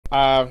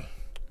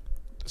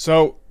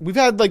So we've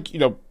had like,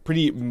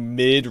 pretty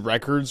mid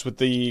records with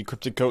the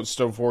Cryptic Coat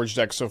Stoneforge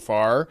deck so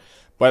far,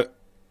 but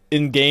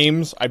in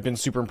games, I've been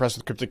super impressed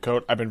with Cryptic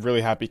Coat. I've been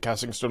really happy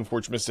casting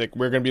Stoneforge Mystic.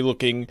 We're going to be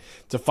looking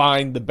to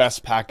find the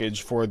best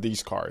package for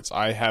these cards.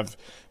 I have,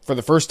 for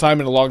the first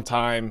time in a long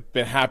time,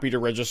 been happy to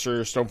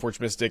register Stoneforge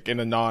Mystic in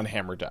a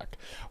non-hammer deck.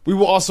 We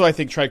will also, I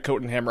think, try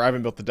Coat and Hammer. I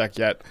haven't built the deck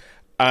yet.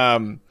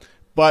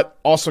 But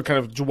also kind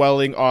of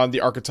dwelling on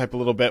the archetype a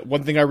little bit.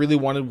 One thing I really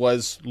wanted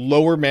was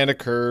lower mana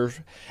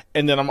curve.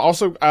 And then I'm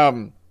also...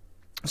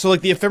 So,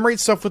 like, the ephemerate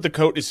stuff with the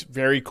coat is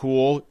very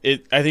cool.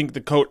 I think the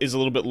coat is a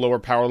little bit lower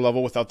power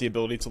level without the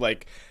ability to,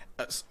 like,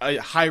 a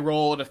high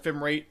roll and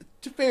ephemerate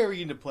to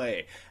vary into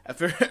play.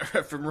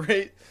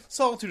 Ephemerate,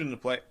 solitude into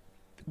play.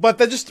 But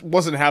that just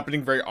wasn't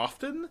happening very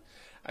often.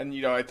 And,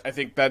 I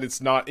think that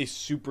it's not a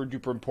super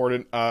duper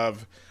important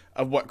of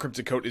what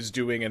Cryptic Coat is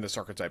doing in this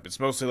archetype. It's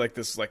mostly like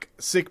this, like,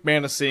 sick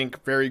mana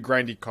sink, very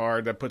grindy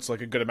card that puts,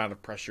 like, a good amount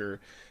of pressure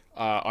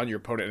on your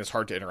opponent and is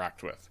hard to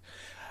interact with.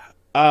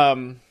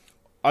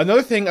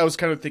 Another thing I was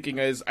kind of thinking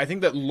is, I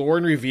think that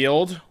Lorne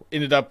Revealed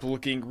ended up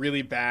looking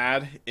really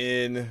bad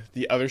in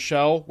the other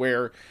shell,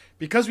 where,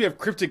 because we have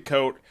Cryptic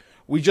Coat,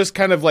 we just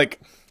kind of, like,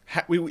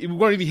 we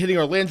want to be hitting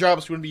our land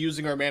drops, we want to be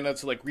using our mana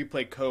to, like,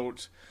 replay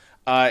Coat.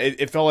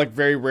 It felt like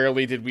very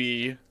rarely did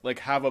we, like,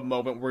 have a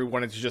moment where we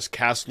wanted to just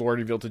cast Lorne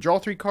Revealed to draw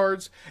 3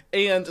 cards,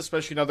 and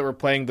especially now that we're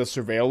playing the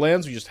Surveil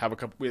lands, we just have a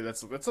couple,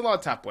 that's a lot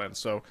of tap lands,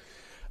 so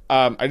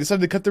I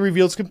decided to cut the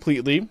Reveals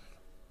completely.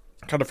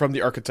 Kind of from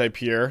the archetype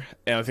here,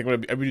 and I think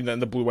I'm doing that in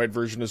the blue-white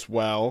version as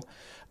well.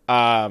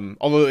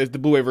 Although if the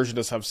blue-white version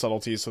does have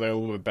subtlety, so they're a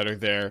little bit better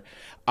there.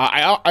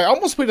 I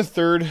almost played a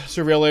third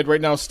Surveil Land, right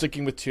now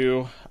sticking with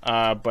 2,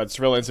 but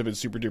Surveil Lands have been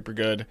super-duper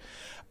good.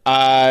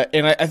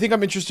 And I think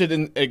I'm interested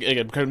in,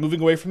 again, kind of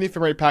moving away from the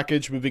ephemerate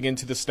package, moving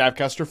into the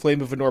Snapcaster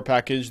Flame of Anor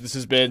package. This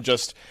has been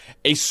just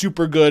a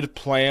super good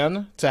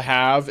plan to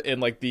have in,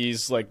 like,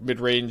 these, like,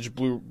 mid-range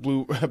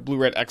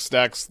blue-red X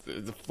decks.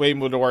 The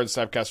Flame of Anor and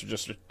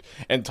Snapcaster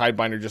and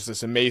Tidebinder, just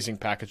this amazing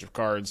package of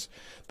cards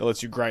that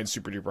lets you grind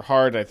super-duper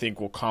hard. I think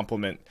will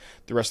complement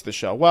the rest of the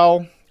shell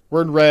well.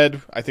 We're in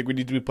red. I think we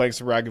need to be playing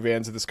some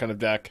Ragavans in this kind of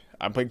deck.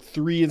 I'm playing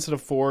 3 instead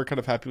of 4. Kind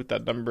of happy with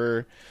that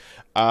number.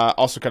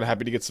 Also kind of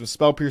happy to get some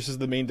Spell Pierces in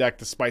the main deck,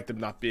 despite them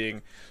not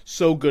being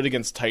so good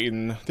against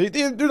Titan.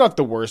 They're not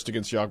the worst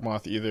against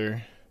Yawgmoth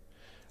either.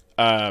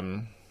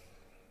 But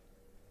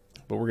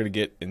we're going to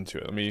get into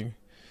it. Let me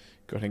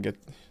go ahead and get...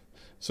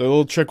 So a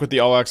little trick with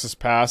the All Access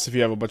Pass, if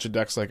you have a bunch of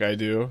decks like I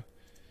do.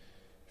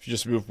 If you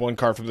just move 1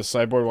 card from the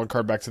sideboard, 1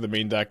 card back to the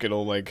main deck,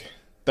 it'll, like...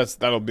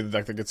 That'll be the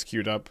deck that gets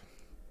queued up.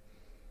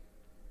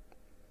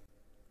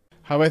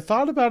 Have I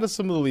thought about a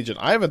Similar Legion?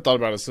 I haven't thought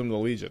about a Similar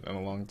Legion in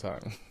a long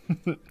time.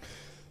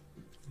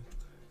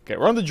 Okay,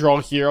 we're on the draw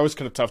here. Always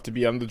kind of tough to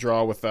be on the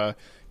draw with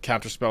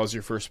Counterspell as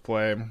your first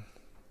play.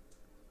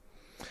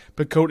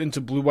 Put Coat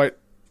into blue-white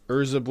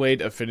Urza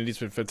Blade. Affinity's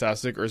been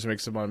fantastic. Urza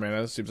makes some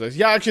mana. Seems nice.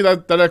 Yeah, actually,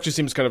 that actually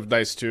seems kind of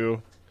nice,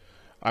 too.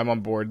 I'm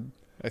on board,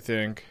 I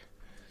think.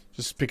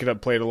 Just pick it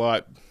up, play it a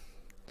lot.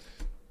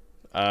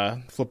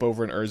 Flip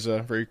over an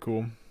Urza. Very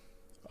cool.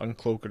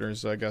 Uncloak an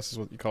Urza, I guess is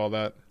what you call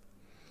that.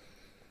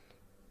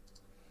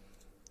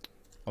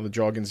 On the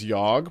draw against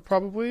Yogg,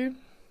 probably.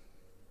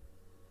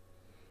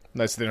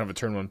 Nice that they don't have a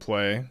turn 1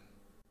 play.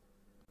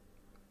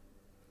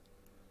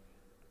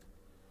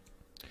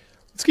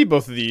 Let's keep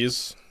both of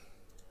these.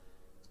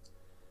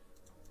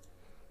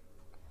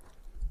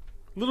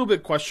 A little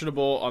bit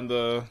questionable on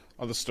the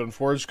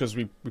Stoneforge, because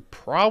we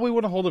probably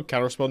want to hold up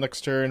Counterspell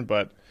next turn,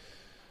 but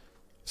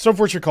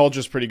Stoneforge Recall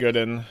is pretty good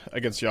in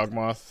against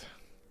Yawgmoth.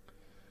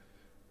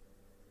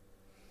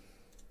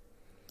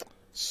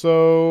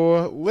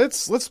 So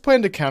let's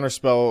plan to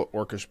Counterspell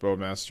Orcish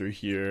Bowmaster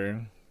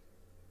here.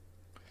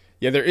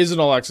 Yeah, there is an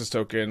all access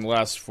token.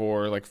 Lasts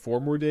for like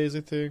 4 more days,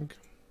 I think.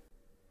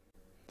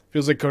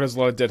 Feels like Code has a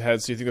lot of dead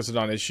heads, so you think that's a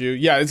non-issue?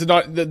 Yeah, it's a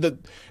not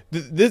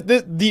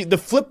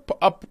the flip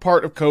up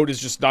part of Code is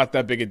just not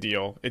that big a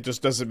deal. It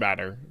just doesn't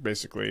matter.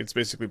 Basically, it's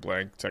basically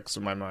blank text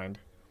in my mind.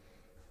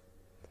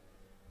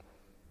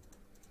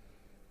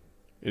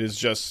 It is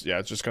just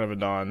it's just kind of a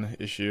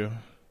non-issue.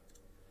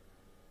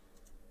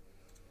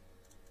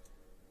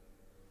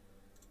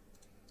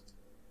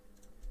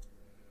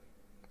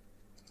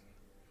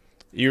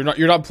 You're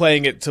not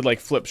playing it to like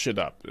flip shit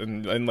up,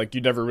 and like you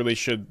never really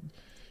should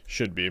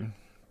be.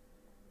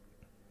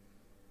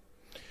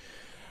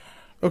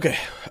 Okay,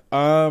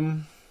 a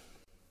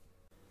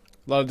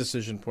lot of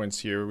decision points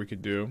here we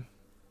could do.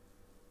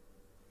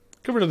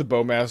 Cover to the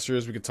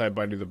Bowmasters. We could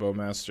Tidebinder the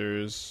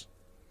Bowmasters.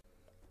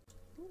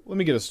 Let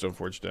me get a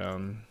Stoneforge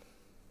down.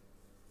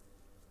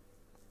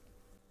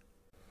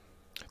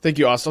 Thank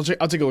you, Austin.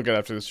 I'll take a look at it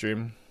after the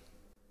stream.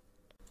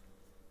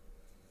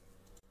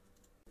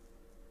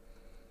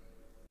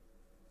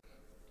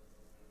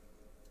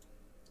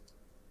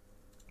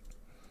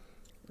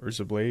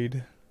 Urza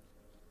Blade.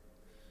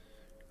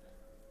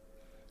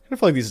 I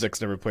feel like these decks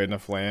never play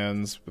enough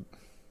lands, but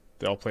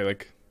they all play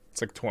like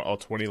it's like all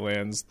 20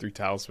 lands, 3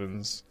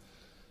 talismans.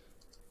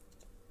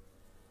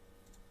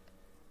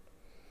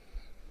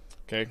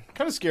 Okay,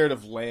 kind of scared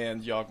of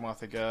land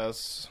Yawgmoth, I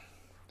guess.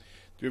 Do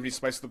we have any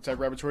Spice Flip type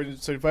Laboratory in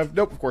 75?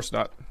 Nope, of course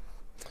not.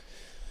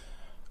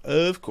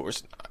 Of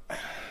course not.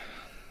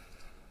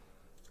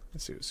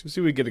 Let's see if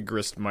we get a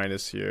Grist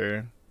minus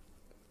here.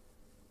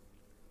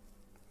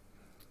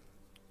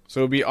 So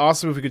it would be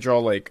awesome if we could draw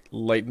like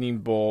Lightning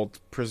Bolt,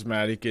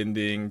 Prismatic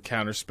Ending,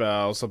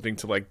 Counterspell, something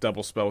to like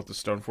double spell with the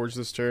Stoneforge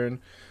this turn.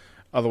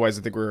 Otherwise,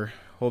 I think we're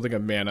holding a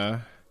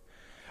mana.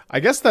 I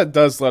guess that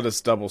does let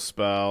us double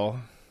spell.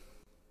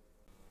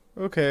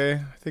 Okay,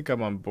 I think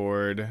I'm on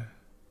board.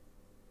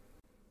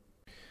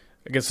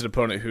 Against an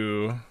opponent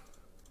who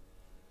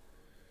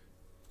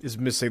is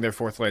missing their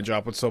 4th land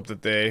drop. Let's hope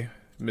that they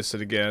miss it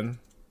again.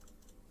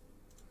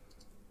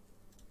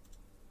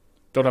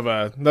 Don't have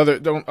another.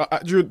 Don't.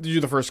 I drew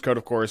the first code,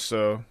 of course.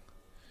 So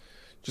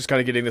just kind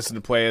of getting this into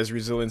play as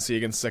resiliency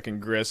against second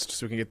Grist,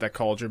 so we can get that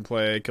Cauldron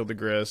play, kill the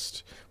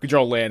Grist. We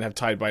draw land, have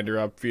Tidebinder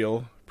up,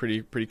 feel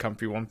pretty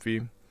comfy,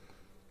 wumpy.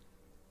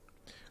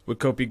 Would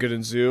Coat be good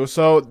in Zoo?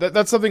 So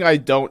that's something I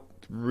don't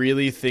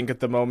really think at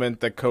the moment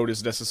that Coat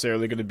is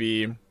necessarily going to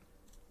be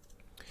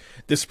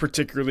this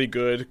particularly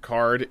good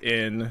card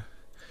in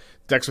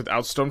decks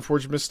without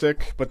Stoneforge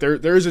Mystic, but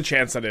there is a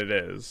chance that it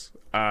is.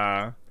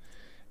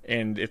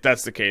 And if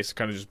that's the case, it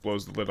kind of just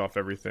blows the lid off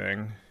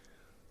everything.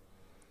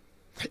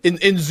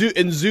 In Zoo,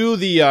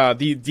 the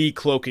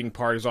decloaking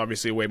part is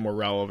obviously way more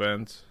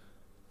relevant.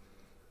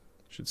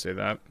 Should say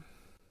that.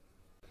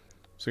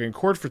 So we can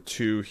chord for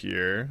 2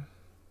 here.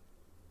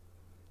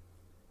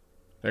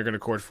 They're going to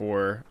chord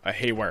for a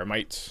Haywire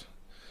Might.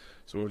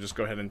 So we'll just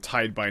go ahead and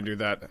Tidebinder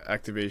that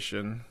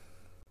activation.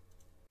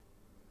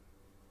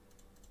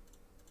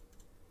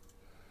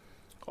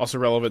 Also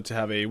relevant to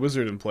have a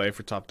Wizard in play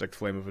for top deck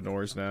Flame of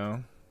Anors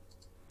now.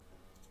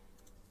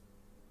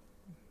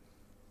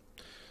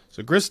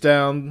 So Grist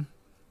down.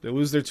 They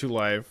lose their 2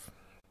 life.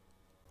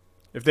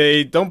 If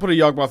they don't put a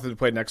Yawgmoth into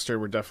play next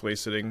turn, we're definitely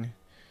sitting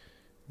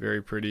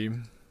very pretty.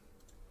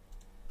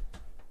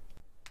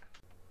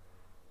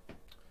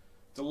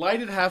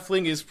 Delighted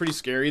Halfling is pretty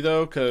scary,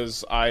 though,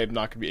 because I am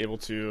not going to be able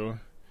to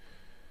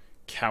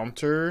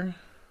counter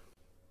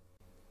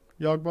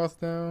Yawgmoth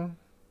now.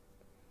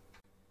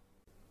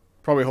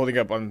 Probably holding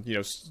up on, you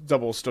know,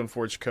 double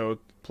Stoneforge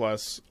Coat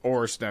plus,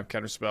 or Snap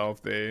Counterspell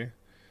if they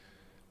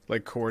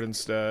like Chord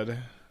instead.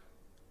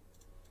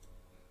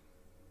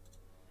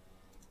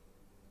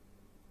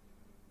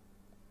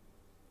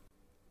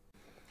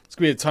 It's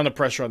going to be a ton of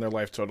pressure on their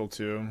life total,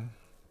 too.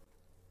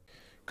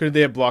 Could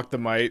they have blocked the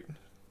Might?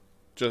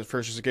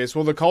 First is the case.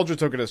 Well, the Kaldra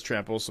token has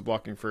trample, so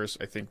blocking first,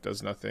 I think,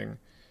 does nothing.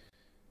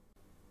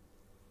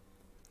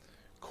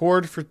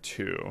 Chord for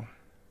 2.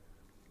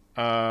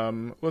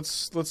 Let's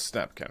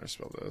Snap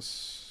Counterspell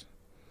this.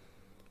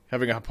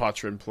 Having a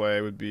Hapatra in play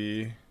would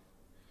be, I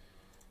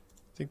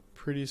think,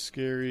 pretty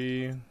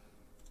scary.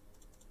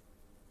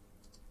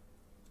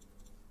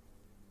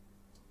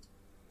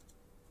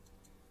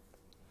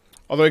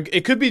 Although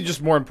it could be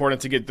just more important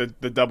to get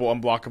the double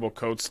unblockable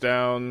coats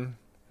down.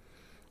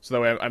 So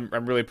that way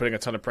I'm really putting a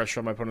ton of pressure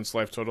on my opponent's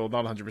life total.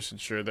 Not 100%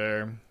 sure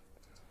there.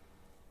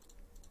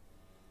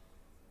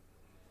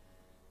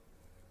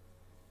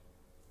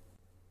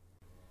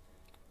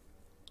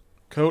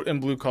 Coat and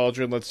Blue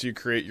Cauldron lets you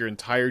create your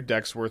entire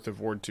deck's worth of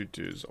Ward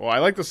 2/2s. Oh, I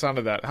like the sound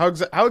of that. How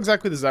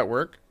exactly does that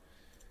work?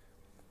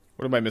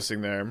 What am I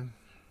missing there?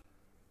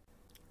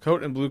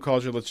 Coat and Blue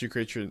Cauldron lets you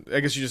create your...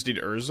 I guess you just need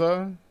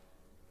Urza?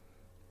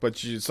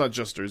 But it's not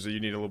just Urza. You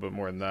need a little bit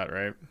more than that,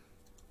 right?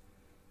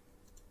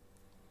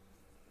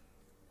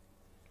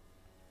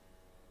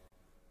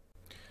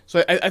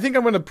 So I think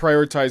I'm going to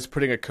prioritize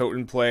putting a Coat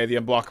in play. The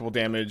unblockable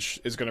damage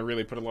is going to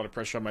really put a lot of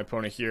pressure on my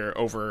opponent here.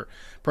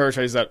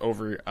 Prioritize that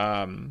over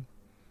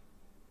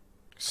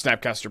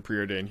Snapcaster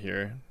Preordain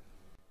here.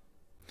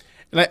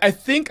 And I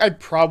think I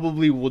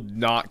probably would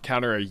not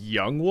counter a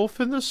Young Wolf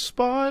in this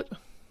spot.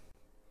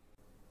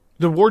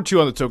 The Ward 2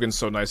 on the token is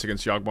so nice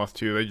against Yawgmoth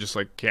too. They just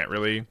like can't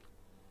really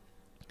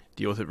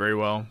deal with it very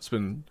well. It's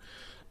been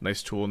a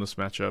nice tool in this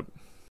matchup.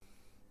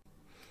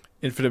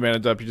 Infinite mana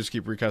dump, you just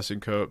keep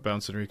recasting Coat,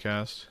 bounce and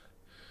recast.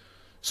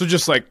 So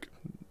just like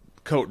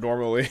Coat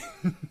normally,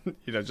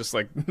 you know, just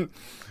like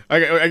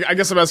I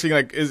guess I'm asking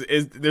like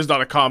is there's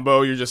not a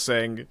combo? You're just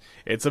saying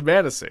it's a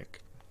mana sink.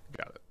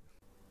 Got it.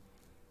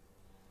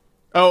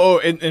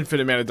 Oh,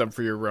 infinite mana dump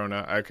for your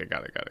Rona. Okay,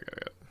 got it.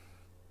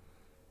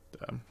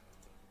 Dumb.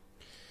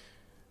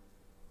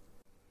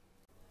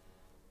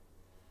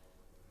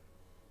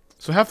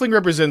 So Halfling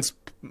represents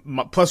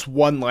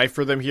 +1 life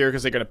for them here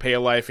because they're going to pay a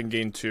life and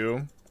gain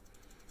 2.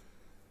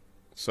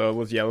 So,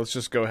 let's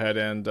just go ahead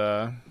and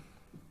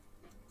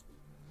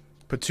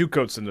put 2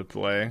 coats into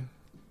play.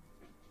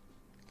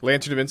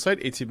 Lantern of Insight,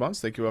 18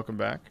 months. Thank you, welcome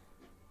back.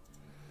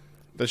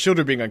 The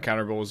Shielder being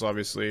uncounterable was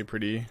obviously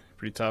pretty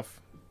tough.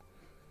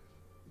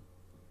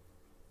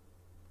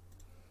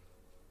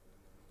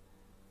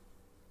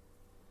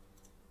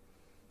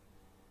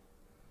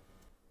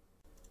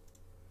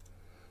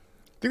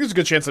 I think there's a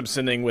good chance I'm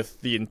sending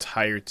with the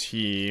entire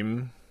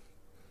team.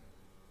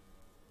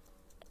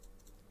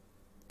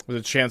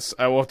 There's a chance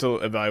I will have to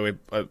evaluate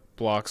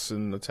blocks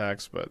and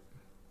attacks, but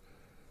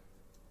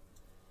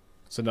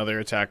it's another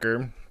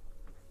attacker.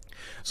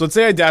 So let's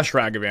say I dash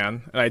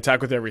Ragavan and I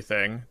attack with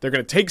everything. They're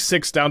going to take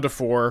 6 down to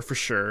 4 for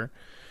sure.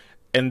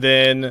 And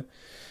then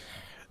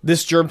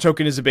this germ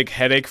token is a big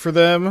headache for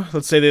them.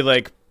 Let's say they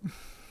like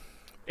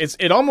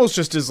it almost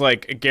just is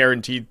like a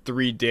guaranteed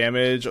 3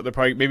 damage. They're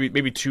probably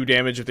maybe 2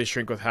 damage if they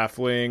shrink with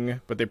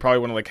Halfling, but they probably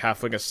want to like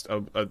Halfling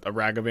a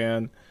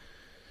Ragavan.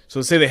 So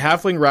let's say they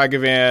Halfling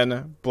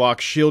Ragavan, block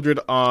Shieldred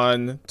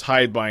on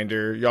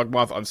Tidebinder,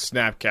 Yawgmoth on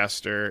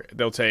Snapcaster.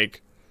 They'll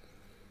take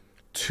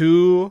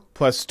 2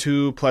 +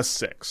 2 +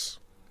 6.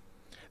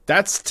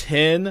 That's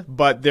 10,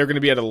 but they're going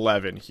to be at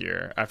 11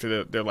 here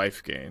after their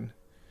life gain.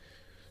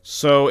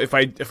 So if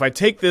I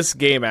take this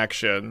game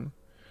action,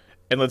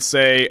 and let's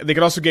say they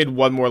could also gain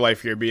 1 more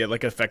life here, be at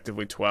like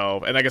effectively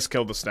 12, and I guess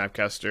kill the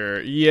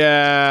Snapcaster.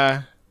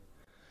 Yeah.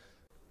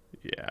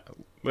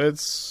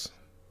 Let's.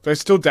 Do I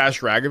still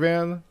dash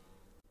Ragavan?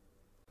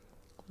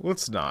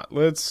 Let's not.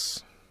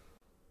 Let's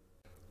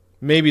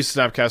maybe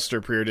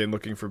Snapcaster Preordain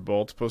looking for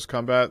Bolt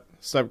post-combat.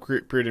 Snap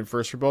Preordain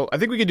first for Bolt. I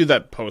think we can do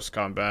that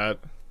post-combat.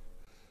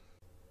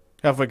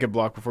 Halfway can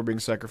block before being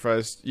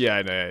sacrificed. Yeah,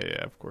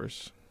 of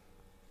course.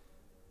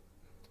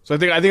 So I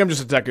think I'm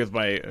just attacking with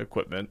my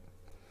equipment.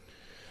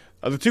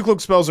 The 2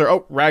 cloak spells are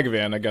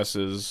Ragavan, I guess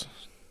is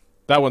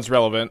that one's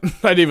relevant.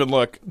 I didn't even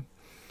look.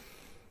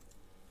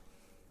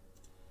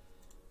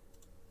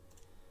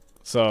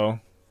 So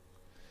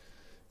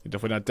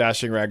definitely not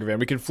dashing Ragavan.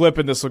 We can flip,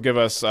 and this will give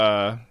us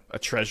a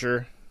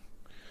treasure.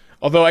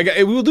 Although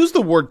we will lose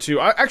the Ward 2.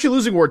 Actually,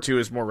 losing Ward 2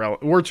 is more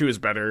relevant. Ward 2 is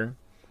better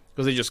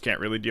because they just can't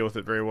really deal with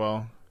it very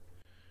well.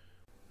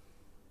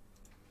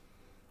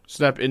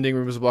 Snap Ending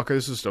removes a blocker.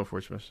 This is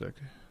Stoneforge Mystic,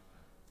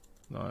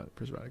 not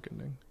Prismatic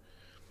Ending.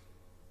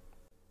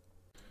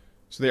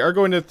 So they are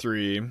going to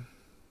 3. I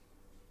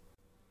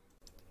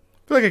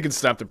feel like I can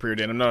snap the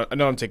Preordain. I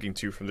know I'm taking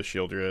 2 from the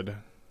Shieldred.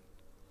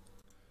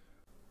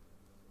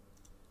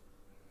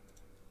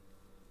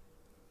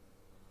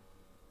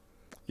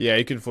 Yeah,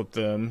 you can flip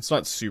them. It's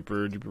not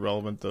super duper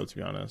relevant though, to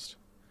be honest.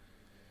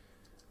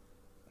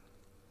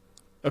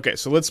 Okay,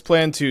 so let's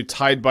plan to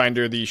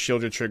Tidebinder the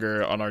Shieldred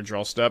trigger on our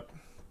draw step.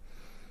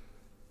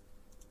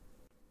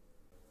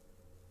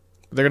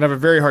 They're gonna have a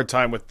very hard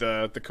time with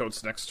the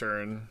coats next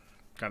turn,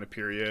 kind of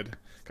period.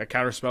 Got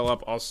Counterspell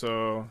up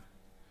also.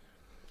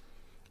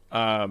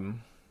 I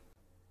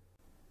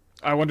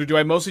wonder, do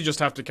I mostly just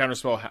have to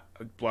Counterspell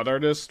Blood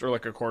Artist or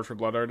like a Chord for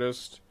Blood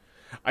Artist?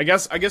 I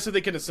guess if they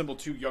can assemble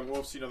 2 Young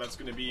Wolves, that's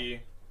gonna be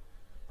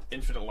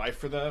infinite life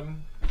for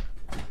them.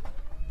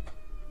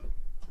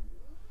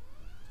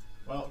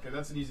 Well, okay,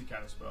 that's an easy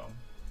Counterspell.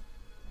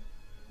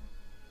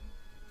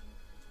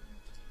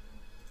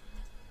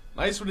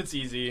 Nice when it's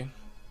easy.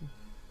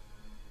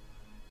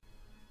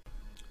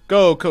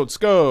 Go, Coats,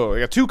 go!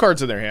 They got 2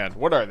 cards in their hand.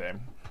 What are they?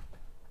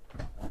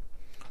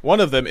 One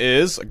of them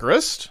is a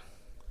Grist.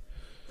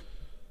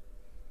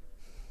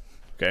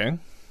 Okay.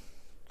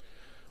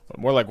 Well,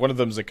 more like one of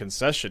them's a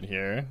concession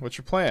here. What's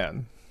your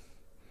plan?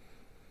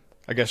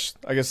 I guess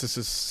this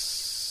is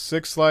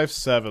 6 life,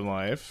 7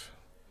 life.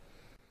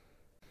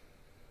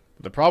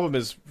 The problem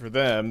is for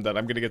them that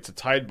I'm going to get to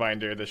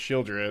Tidebinder the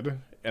Shieldred,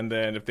 and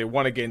then if they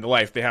want to gain the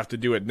life, they have to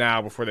do it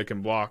now before they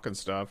can block and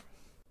stuff.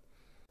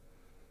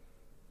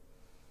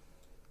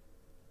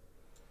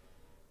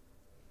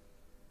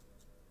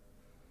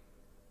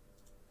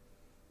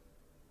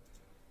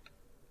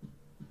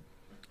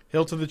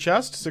 Hill to the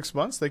chest, 6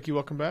 months. Thank you,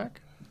 welcome back.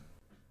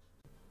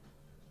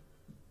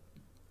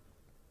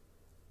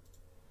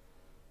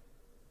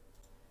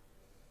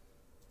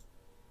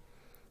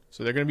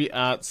 So they're going to be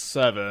at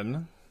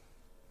 7,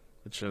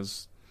 which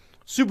is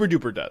super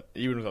duper dead,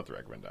 even without the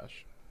recommend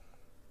dash.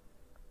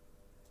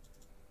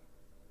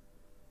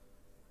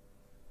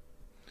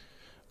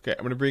 Okay, I'm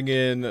going to bring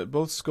in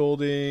both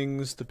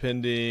Scoldings, the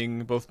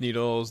Pending, both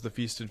Needles, the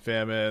Feast and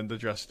Famine, the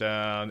Dress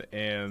Down,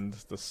 and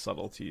the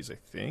Subtleties, I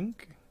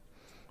think.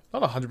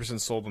 Not 100%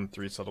 sold on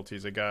 3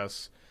 Subtleties, I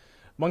guess.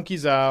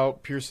 Monkey's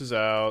out, Pierce is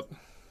out.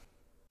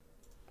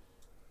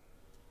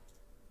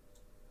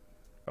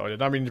 Oh, I did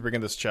not mean to bring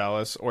in this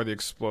Chalice or the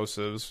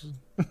Explosives.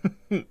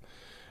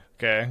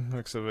 Okay,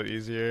 looks a bit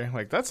easier.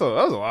 Like, that was a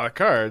lot of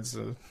cards.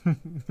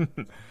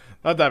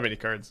 Not that many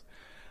cards.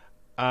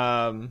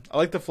 I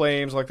like the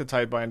Flames, I like the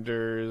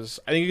Tidebinders.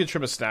 I think you can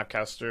trim a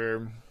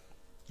Snapcaster.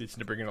 Needs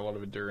to bring in a lot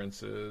of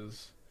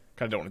Endurances.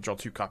 Kind of don't want to draw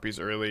 2 copies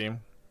early.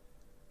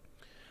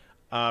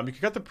 You can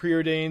got the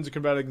Preordains. You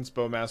can battle against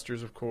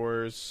Bowmasters, of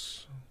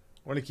course.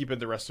 Want to keep in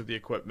the rest of the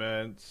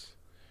equipment.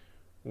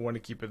 Want to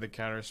keep in the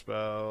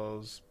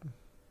Counterspells.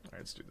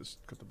 Alright, let's do this.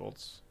 Cut the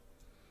bolts.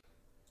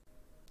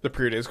 The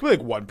Preordain. It's going to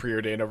be like 1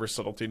 Preordain over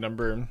Subtlety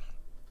number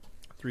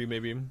 3,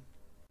 maybe.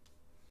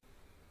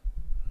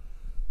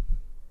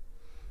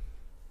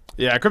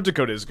 Yeah, Cryptic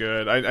Coat is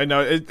good. I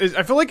know.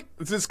 I feel like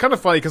it's kind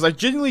of funny because I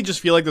genuinely just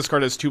feel like this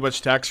card has too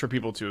much text for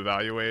people to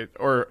evaluate,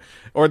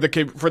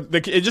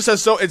 it just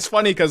has so. It's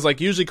funny because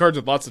like usually cards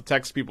with lots of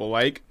text people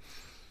like,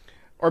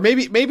 Or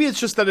maybe it's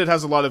just that it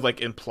has a lot of like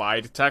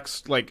implied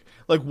text. Like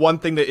one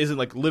thing that isn't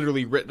like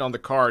literally written on the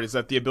card is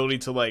that the ability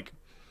to like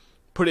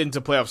put it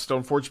into play off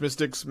Stoneforge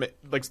Mystics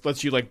like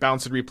lets you like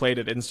bounce and replay it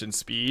at instant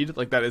speed.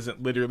 Like that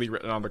isn't literally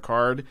written on the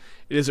card.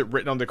 It isn't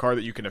written on the card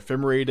that you can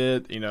ephemerate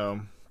it, you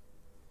know.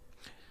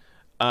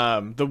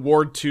 The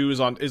Ward 2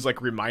 is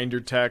like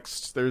reminder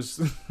text. There's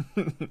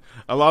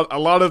a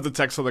lot of the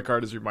text on the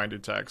card is reminder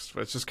text,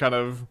 but it's just kind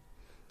of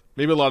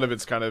maybe a lot of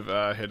it's kind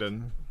of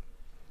hidden.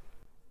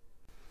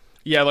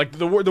 Yeah, like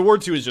the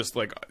Ward 2 is just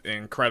like an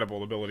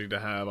incredible ability to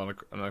have on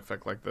an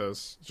effect like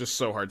this. It's just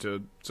so hard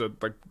to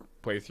like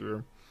play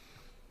through.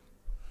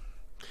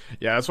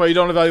 Yeah, that's why you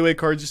don't evaluate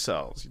cards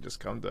yourselves. You just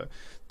come to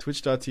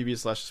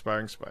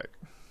twitch.tv/aspiringspike.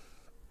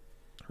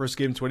 First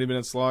game 20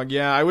 minutes long.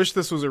 Yeah, I wish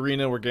this was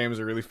Arena where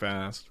games are really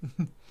fast.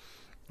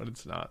 But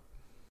it's not.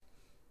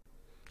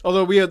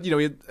 Although we had,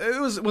 it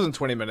wasn't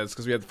 20 minutes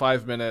because we had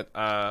 5-minute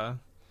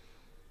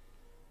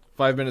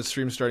 5-minute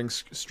stream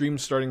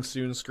starting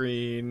soon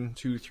screen,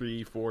 2,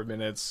 3, 4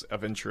 minutes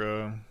of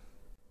intro. Do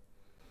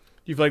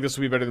you feel like this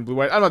would be better than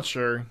blue-white? I'm not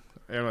sure.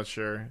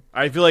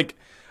 I feel like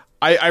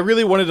I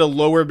really wanted a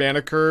lower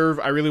mana curve.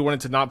 I really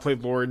wanted to not play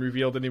Lore and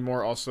Revealed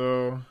anymore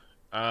also.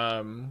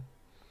 Have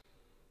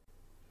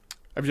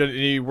you done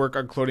any work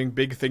on cloning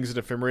big things and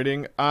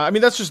ephemerating? I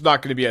mean, that's just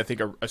not going to be, I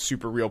think, a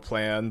super real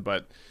plan,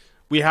 but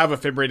we have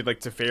ephemerated like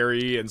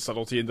Teferi and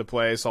Subtlety into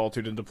play,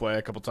 Solitude into play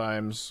a couple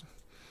times.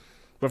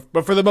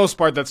 But for the most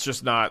part, that's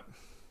just not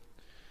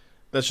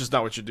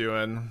what you're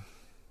doing.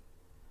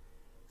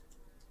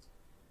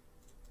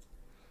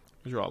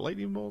 Draw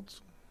lightning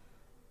bolts.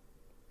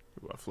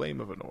 Ooh, a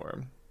Flame of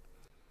Anor.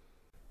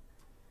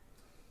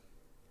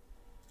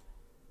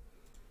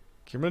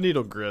 Okay, I'm gonna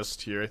Needle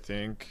Grist here, I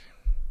think.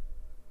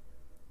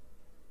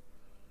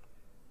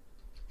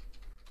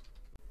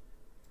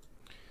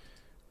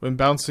 When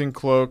bouncing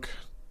Cloak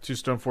to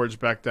Stoneforge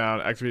back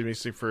down, activate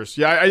Mystic first.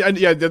 Yeah,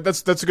 yeah,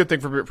 that's a good thing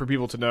for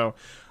people to know.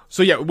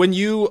 So yeah, when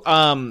you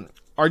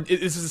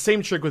this is the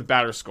same trick with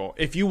Batterskull.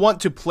 If you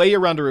want to play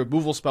around a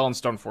removal spell in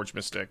Stoneforge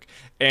Mystic,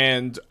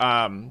 and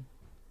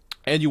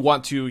you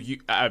want to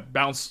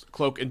bounce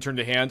Cloak and turn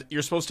to hand,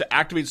 you're supposed to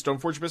activate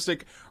Stoneforge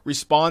Mystic,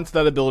 respond to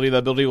that ability. That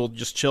ability will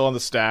just chill on the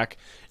stack,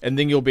 and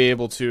then you'll be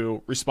able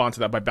to respond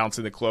to that by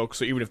bouncing the Cloak.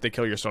 So even if they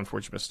kill your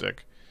Stoneforge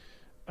Mystic,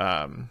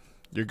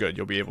 you're good.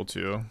 You'll be able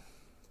to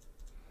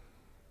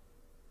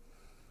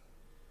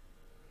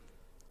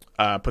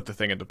put the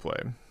thing into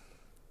play.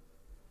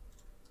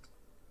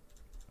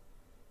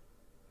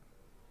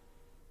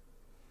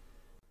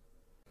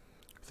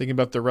 Thinking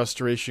about the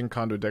Restoration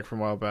Condo deck from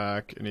a while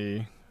back.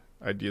 Any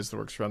ideas that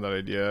works around that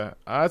idea?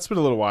 It's been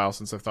a little while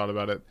since I've thought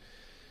about it.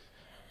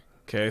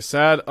 Okay,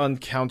 sad,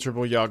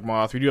 uncounterable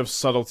Yawgmoth. We do have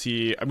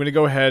Subtlety. I'm going to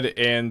go ahead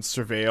and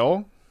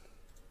Surveil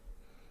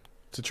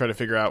to try to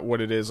figure out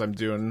what it is I'm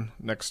doing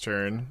next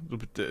turn.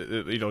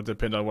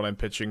 Depend on what I'm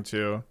pitching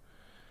to.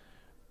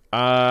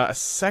 A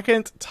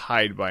second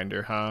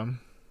Tidebinder, huh? I'm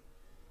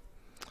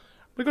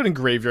gonna go ahead and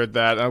graveyard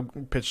that. I'll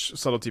pitch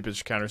Subtlety,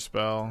 pitch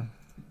Counterspell.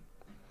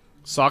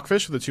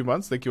 Sockfish for the 2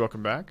 months. Thank you.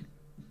 Welcome back.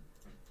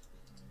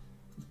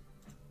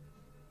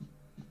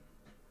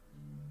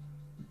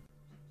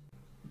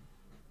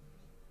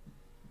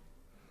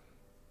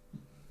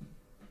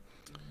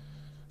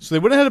 So they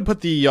went ahead and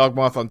put the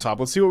Yawgmoth on top.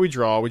 Let's see what we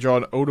draw. We draw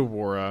an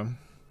Otawara.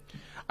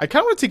 I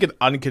kind of want to take an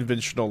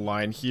unconventional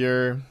line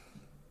here,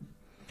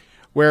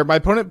 where my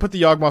opponent put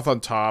the Yawgmoth on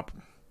top,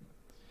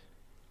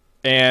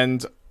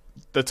 and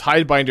the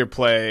Tidebinder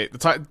play,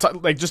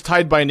 like just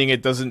Tidebinding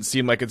it doesn't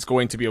seem like it's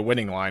going to be a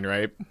winning line,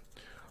 right?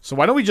 So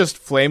why don't we just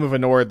Flame of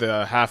Anor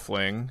the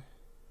Halfling,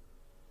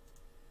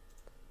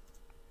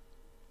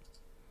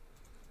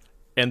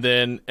 and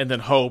then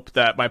hope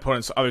that my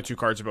opponent's other 2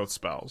 cards are both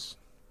spells.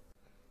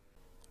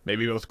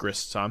 Maybe both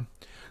Grists, huh?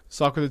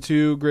 Sock with the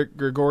 2,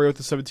 Gregorio with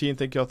the 17.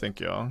 Thank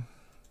y'all.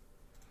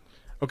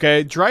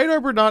 Okay, Dryad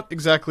Arbor, not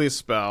exactly a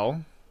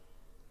spell.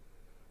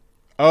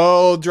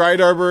 Oh,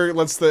 Dryad Arbor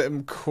lets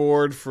them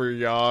cord for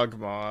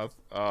Yawgmoth.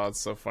 Oh, it's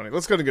so funny.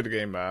 Let's go to get a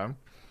game, I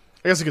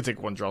guess I could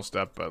take one draw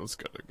step, but let's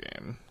go to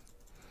game.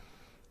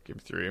 Game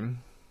 3.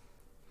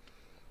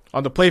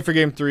 On the play for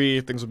game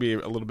 3, things will be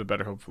a little bit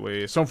better,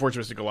 hopefully. Stoneforge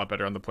Mystic a lot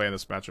better on the play in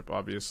this matchup,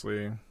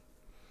 obviously.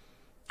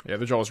 Yeah,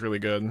 the draw was really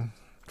good.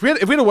 If we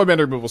had a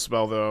 1-mana removal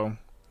spell, though,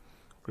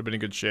 would have been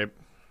in good shape.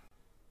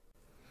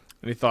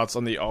 Any thoughts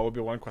on the All Will Be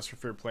One Quest for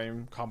Fair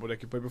Flame combo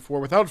deck you played before?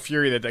 Without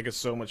Fury, that deck is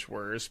so much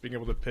worse. Being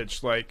able to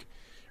pitch, like,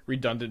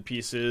 redundant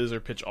pieces or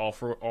pitch All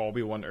Will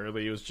Be One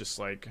early was just,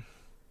 like,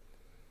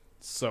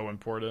 so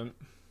important.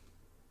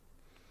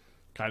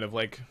 Kind of,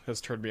 like,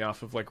 has turned me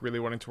off of, like, really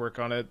wanting to work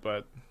on it,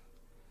 but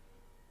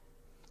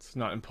it's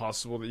not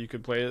impossible that you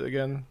could play it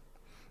again.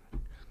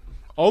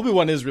 All Will Be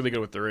One is really good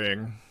with the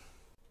ring.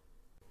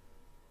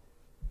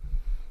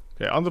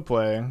 Okay, on the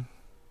play.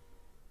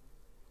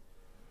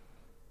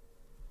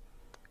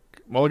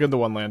 Mulligan the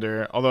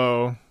 1-lander,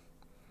 although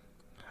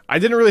I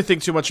didn't really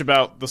think too much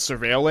about the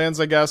Surveil lands,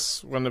 I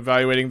guess, when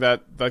evaluating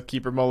that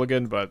Keeper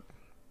mulligan, but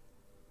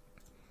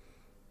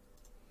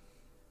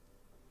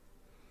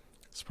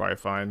It's probably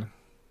fine.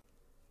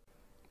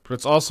 But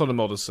it's also to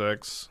mill to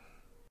 6.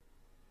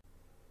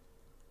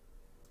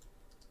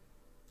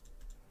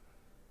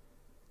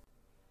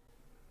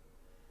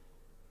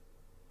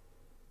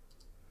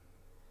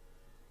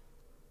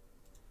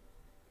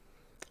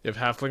 You have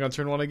Halfling on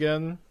turn 1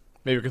 again?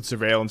 Maybe we can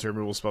Surveil into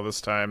removal spell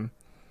this time.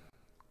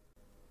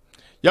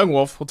 Young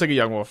Wolf. We'll take a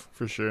Young Wolf,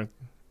 for sure.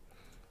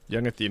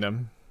 Young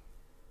Athena.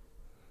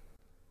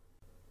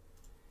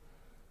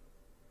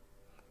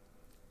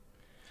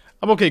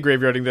 I'm okay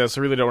graveyarding this.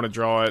 I really don't want to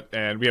draw it,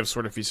 and we have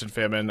Sword of Feast and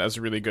Famine as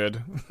a really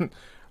good...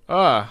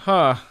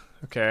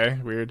 Okay,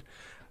 weird.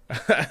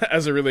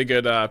 As a really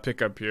good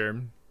pickup here.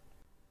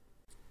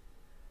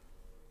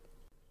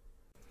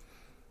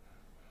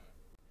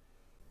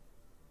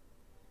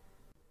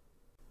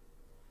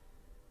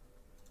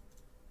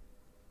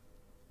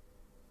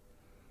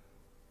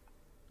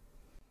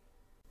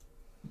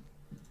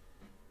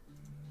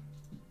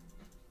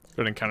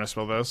 Go ahead and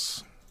counterspell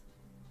this.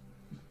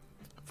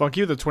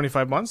 Funky with the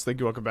 25 months. Thank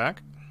you, welcome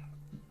back.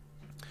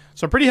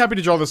 So I'm pretty happy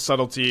to draw this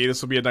Subtlety.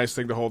 This will be a nice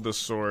thing to hold this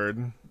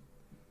sword.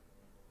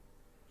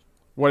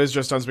 What is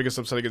Dresdown's biggest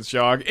upset against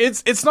Yogg?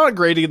 It's not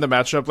great in the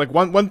matchup. Like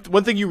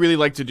one thing you really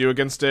like to do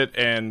against it,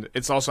 and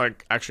it's also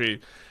like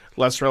actually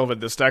less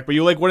relevant this deck, but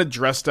you like want to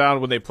dress down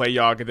when they play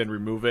Yogg and then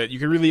remove it. You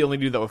can really only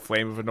do that with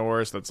Flame of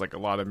Anor, so that's like a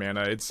lot of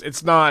mana.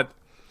 It's not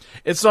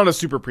a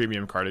super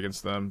premium card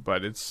against them,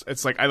 but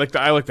it's like I like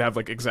to have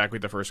like exactly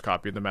the first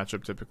copy in the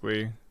matchup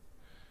typically.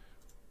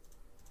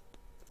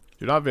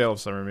 Do not Veil of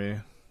Summer me.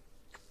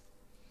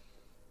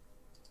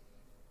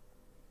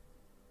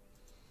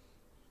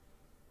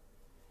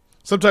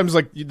 Sometimes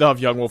like they'll have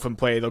Young Wolf in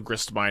play, they'll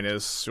Grist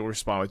minus, you'll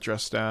respond with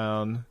Dress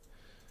Down.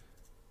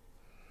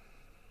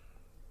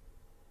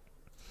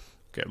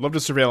 Okay, I'd love to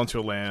Surveil into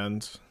a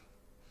land.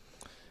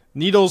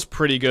 Needle's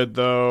pretty good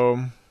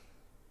though.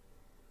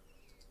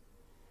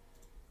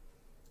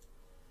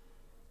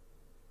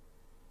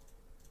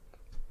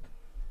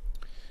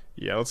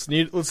 Yeah, let's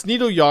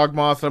Needle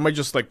Yawgmoth. I might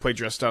just like play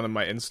Dress Down in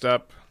my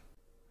instep.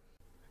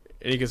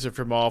 And he gets it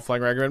from Maul,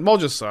 Flying Ragavan. Maul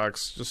just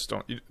sucks. Just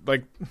don't you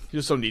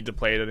just don't need to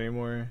play it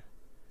anymore.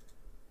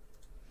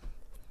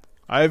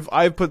 I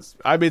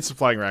made some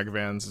Flying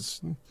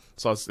Ragavans.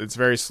 It's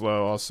very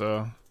slow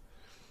also.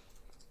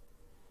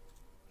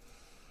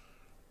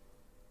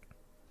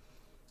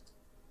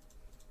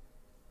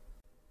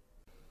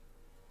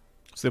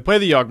 So they play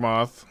the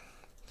Yawgmoth.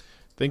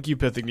 Thank you,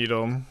 Pithing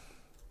Needle.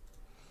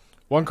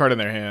 One card in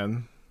their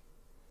hand.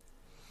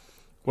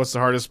 What's the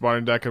hardest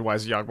modern deck and why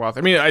is it Yawgmoth?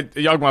 I mean,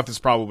 Yawgmoth is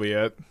probably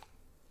it.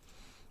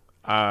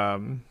 Yeah,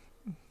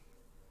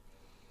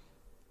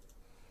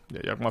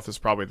 Yawgmoth is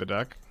probably the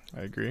deck.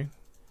 I agree.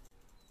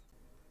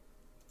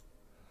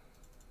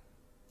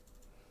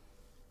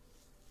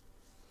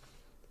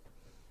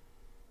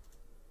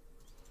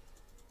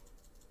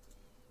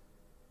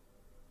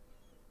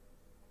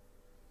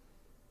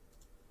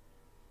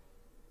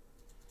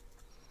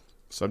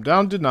 So I'm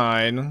down to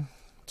 9.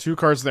 2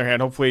 cards in their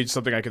hand. Hopefully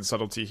something I can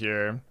Subtlety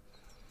here.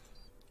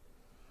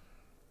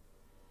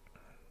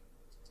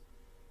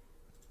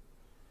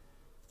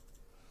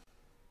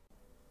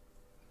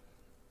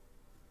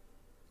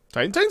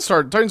 Titan's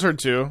hard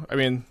too. I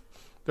mean,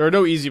 there are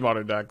no easy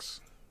modern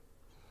decks.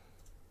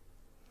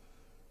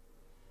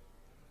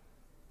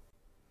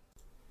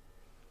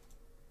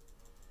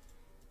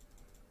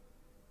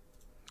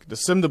 To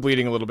sim the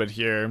bleeding a little bit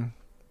here.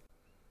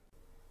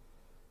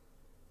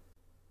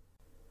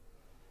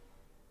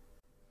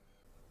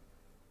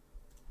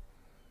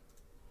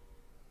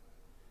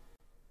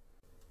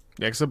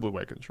 Yeah, except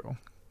blue-white control.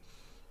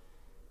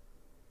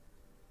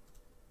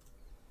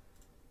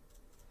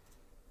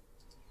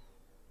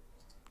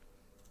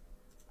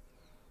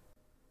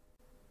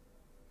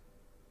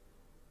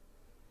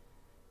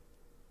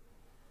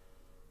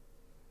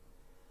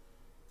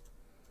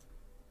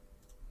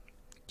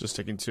 Just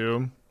taking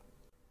 2.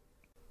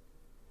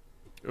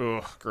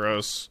 Ugh,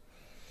 gross.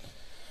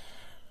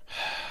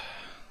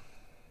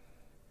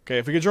 Okay,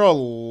 if we could draw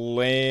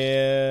lands...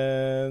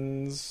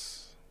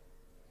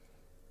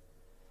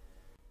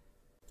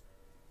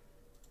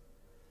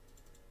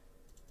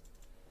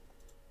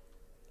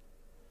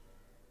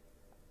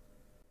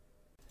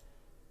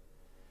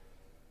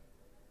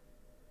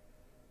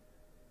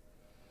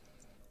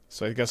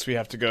 So I guess we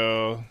have to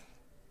go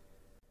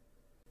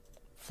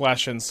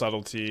Flash and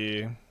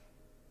Subtlety.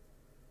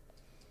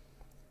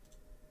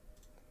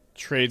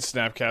 Trade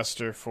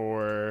Snapcaster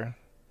for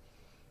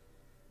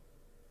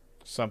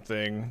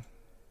something.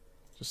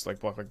 Just like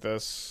block like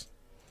this.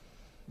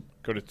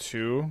 Go to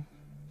 2.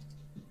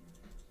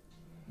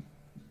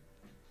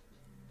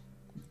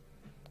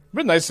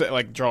 Been nice to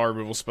like draw a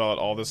removal spell at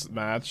all this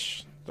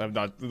match.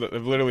 I've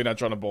literally not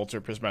drawn a Bolt or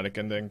Prismatic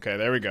Ending. Okay,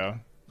 there we go.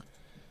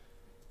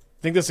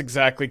 I think this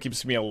exactly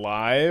keeps me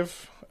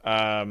alive.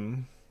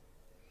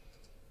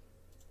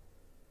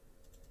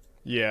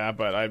 Yeah,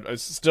 but I'm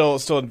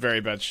still in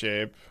very bad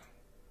shape.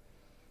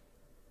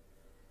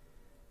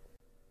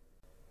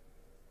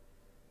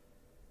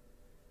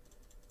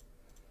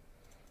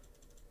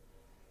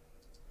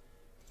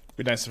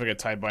 Be nice if I get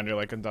Tidebinder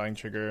like Undying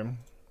Trigger.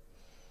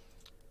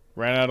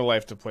 Ran out of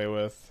life to play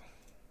with.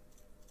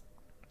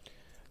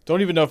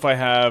 Don't even know if I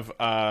have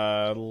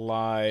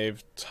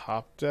live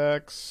top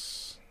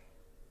decks.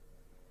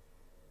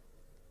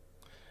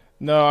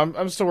 No,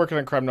 I'm still working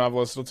on Crime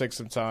Novelist. It'll take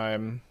some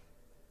time.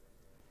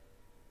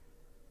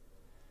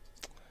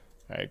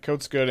 Alright,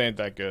 Coat's good, ain't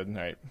that good.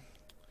 Alright.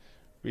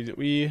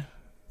 We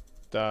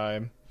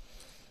die.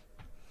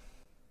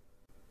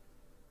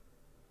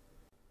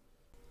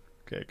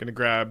 Okay, gonna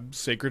grab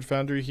Sacred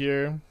Foundry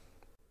here.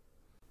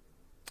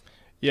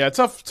 Yeah,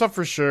 tough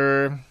for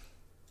sure.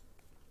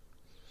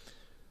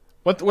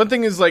 One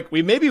thing is, like,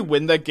 we maybe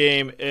win that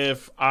game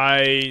if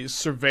I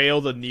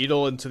surveil the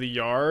Needle into the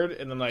yard,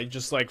 and then I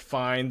just, like,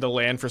 find the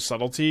land for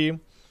Subtlety, and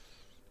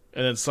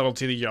then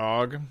Subtlety the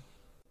Yogg.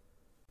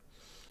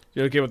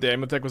 You okay with the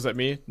Amulet deck? Was that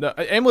me? No,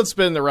 Amulet's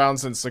been around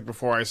since, like,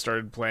 before I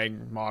started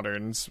playing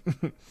Moderns.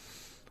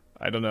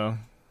 I don't know.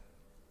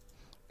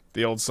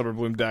 The old Summer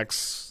Bloom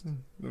decks,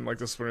 and, like,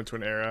 the Splinter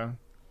Twin era.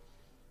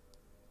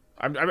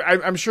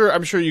 I'm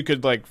sure you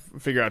could, like,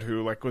 figure out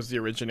who, like, was the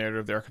originator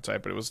of the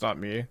archetype, but it was not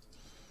me.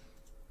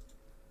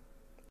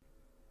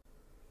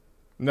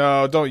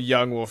 No, don't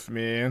Young Wolf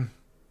me.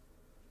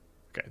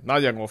 Okay,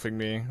 not Young Wolfing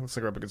me. Looks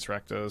like we're up against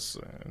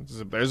Rakdos.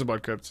 There's a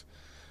Blood Crypt.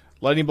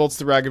 Lightning Bolts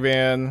the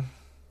Ragavan.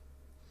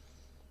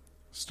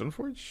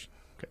 Stoneforge?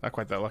 Okay, not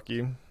quite that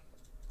lucky.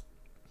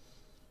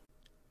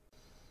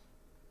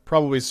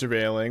 Probably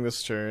surveilling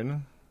this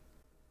turn.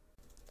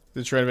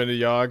 Did try to invent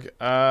a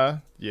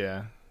Yogg?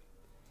 Yeah.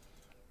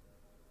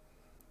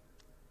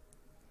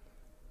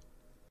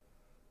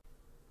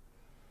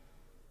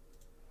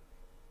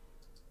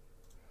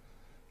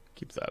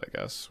 Keep that, I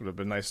guess. Would have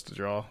been nice to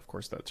draw, of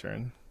course, that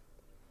turn.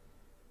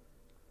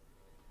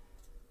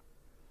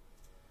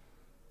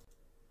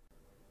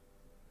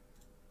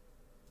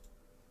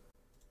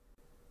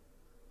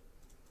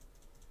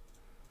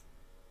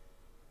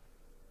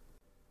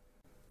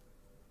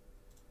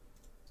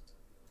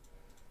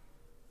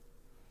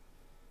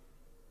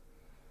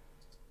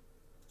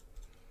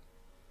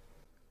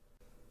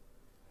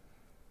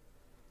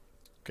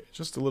 Okay,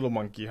 just a little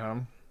monkey, huh?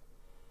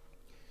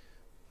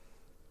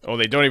 Oh,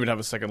 they don't even have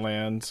a second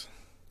land.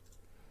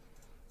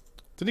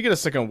 Did he get a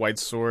second white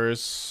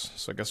source?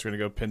 So I guess we're gonna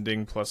go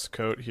Pending plus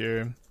Coat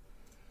here.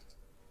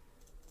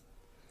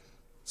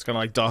 It's kind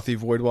of like Dothy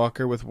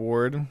Voidwalker with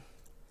Ward.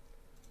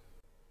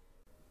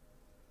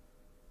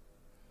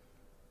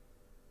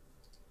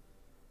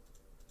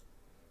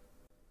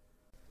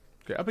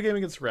 Okay, up a game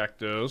against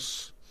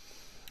Rakdos.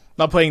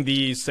 Not playing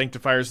the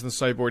Sanctifiers in the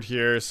sideboard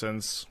here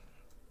since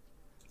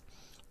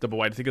double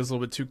white I think is a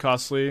little bit too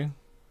costly.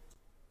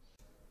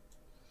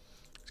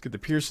 Get the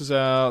Pierces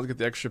out. Let's get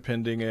the extra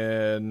Pending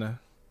in.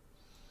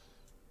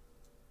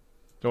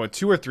 Don't want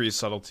 2 or 3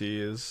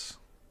 Subtleties.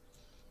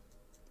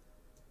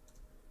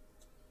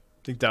 I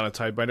think down a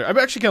Tidebinder. I'm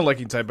actually kind of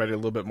liking Tidebinder a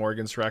little bit more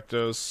against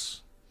Rakdos.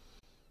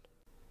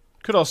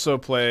 Could also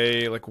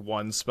play like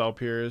 1 Spell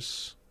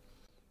Pierce.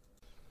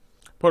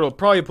 But I'll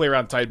probably play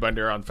around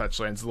Tidebinder on fetch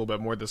lands a little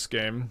bit more this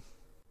game.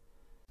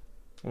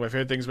 One of my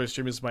favorite things about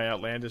stream is my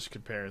outlandish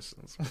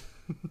comparisons.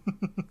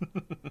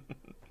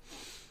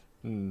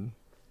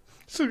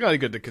 It's really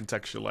good to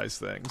contextualize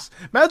things.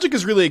 Magic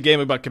is really a game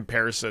about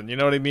comparison. You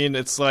know what I mean?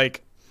 It's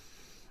like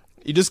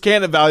you just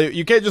can't evaluate.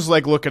 You can't just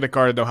like look at a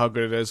card and know how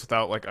good it is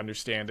without like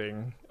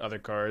understanding other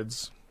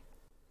cards.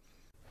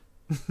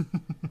 I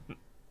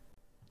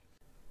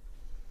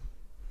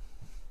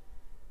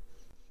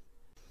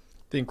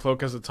think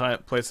Cloak has a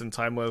place in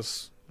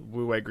Timeless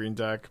blue white green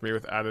deck, maybe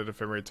with added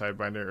Ephemerate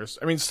Tidebinder.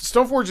 I mean,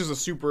 Stoneforge is a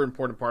super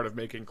important part of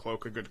making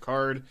Cloak a good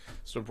card.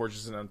 Stoneforge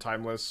is an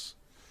Timeless.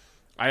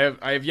 I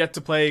have yet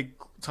to play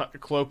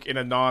Cloak in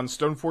a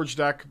non-Stoneforge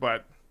deck,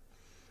 but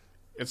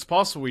it's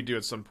possible we do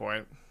at some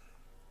point.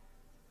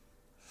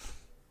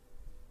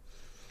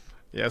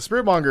 Yeah,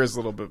 Spiritmonger is a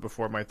little bit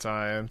before my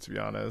time, to be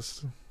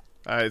honest.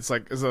 It's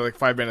like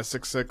 5 mana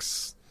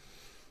 6/6,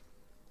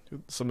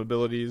 some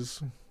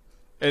abilities,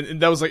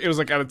 and that was like it was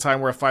like at a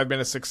time where a 5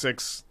 mana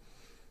 6/6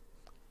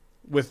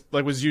 with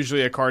like was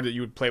usually a card that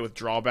you would play with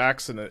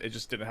drawbacks, and it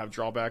just didn't have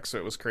drawbacks, so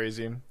it was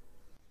crazy.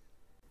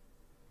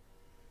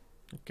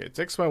 Okay, it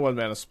takes my 1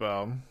 mana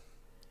spell.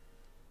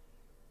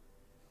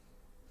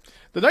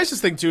 The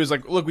nicest thing too is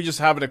like, look, we just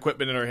have an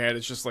equipment in our hand.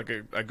 It's just like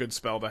a good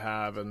spell to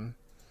have, and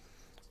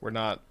we're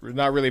not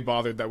really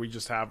bothered that we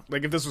just have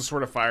like if this was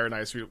sort of Fire and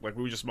Ice, we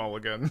would just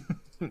mulligan.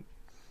 Do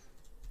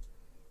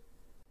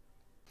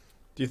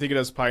you think it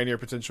has Pioneer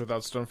potential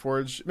without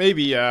Stoneforge?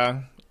 Maybe,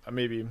 yeah,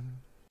 maybe.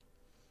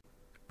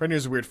 Pioneer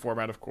is a weird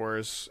format, of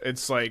course.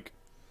 It's like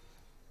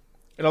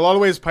in a lot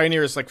of ways,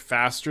 Pioneer is like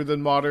faster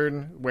than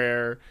Modern,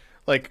 where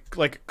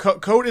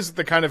Coat is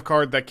the kind of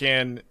card that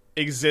can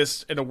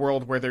exist in a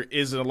world where there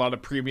isn't a lot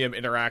of premium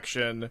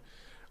interaction,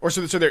 or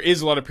so there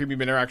is a lot of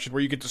premium interaction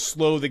where you get to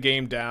slow the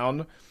game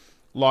down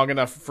long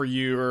enough for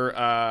your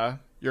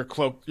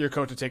Coat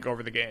to take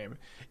over the game.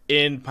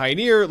 In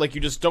Pioneer, like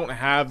you just don't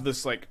have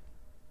this like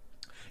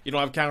You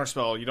don't have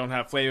Counterspell. You don't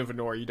have Flame of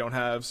Anor. You don't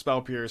have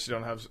Spell Pierce. You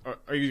don't have,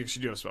 or you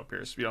actually do have Spell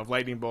Pierce. You don't have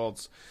Lightning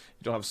Bolts.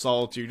 You don't have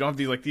Solitude. You don't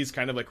have these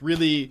kind of like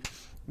really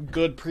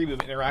good premium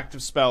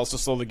interactive spells to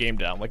slow the game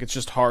down. Like it's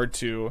just hard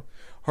to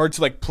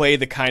like play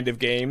the kind of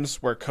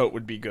games where Coat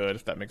would be good,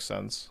 if that makes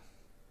sense.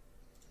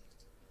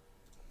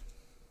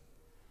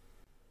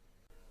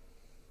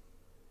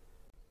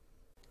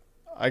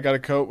 I got a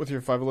Coat with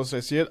your 5 list. I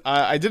see it.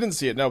 I didn't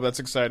see it. No, but that's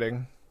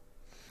exciting.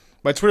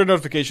 My Twitter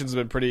notifications have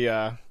been pretty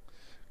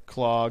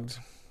clogged,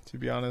 to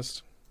be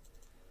honest.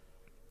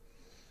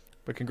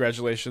 But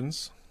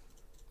congratulations.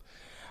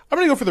 I'm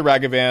going to go for the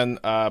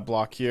Ragavan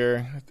block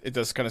here. It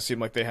does kind of seem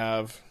like they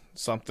have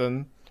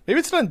something. Maybe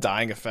it's an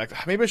Undying effect.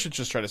 Maybe I should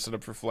just try to set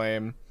up for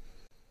Flame.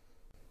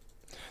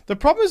 The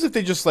problem is if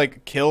they just,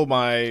 like, kill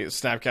my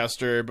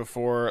Snapcaster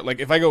before... Like,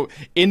 if I go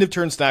end of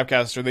turn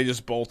Snapcaster, they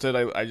just bolt it.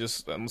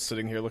 I'm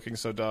sitting here looking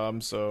so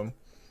dumb, so...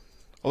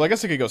 Well, I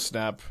guess I could go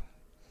Snap.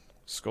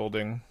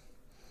 Scolding.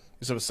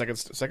 You have a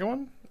second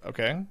one?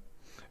 Okay.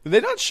 Did they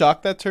not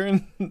shock that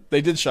turn?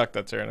 They did shock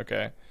that turn,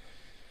 okay.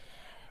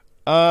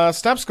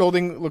 Snap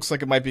Scolding looks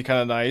like it might be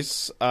kind of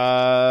nice.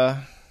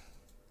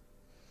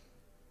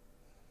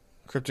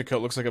 Cryptic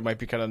Coat looks like it might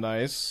be kind of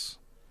nice.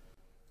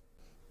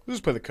 We'll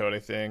just play the Coat, I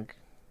think.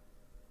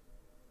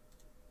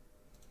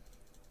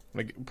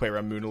 I'm gonna play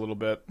around Moon a little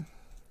bit.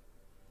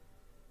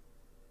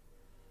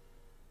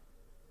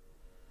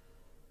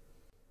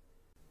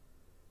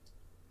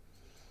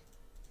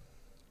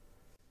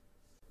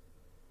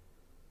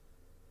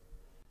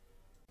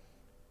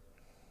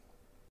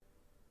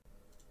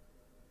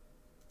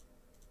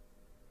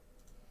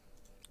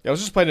 Yeah, I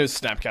was just playing a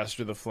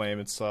Snapcaster the Flame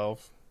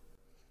itself.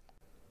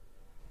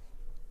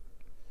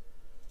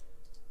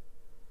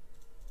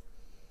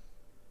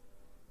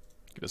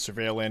 Get a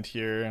Surveil Land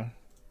here.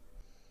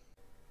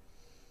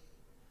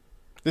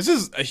 This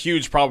is a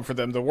huge problem for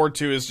them. The Ward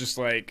 2 is just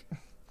like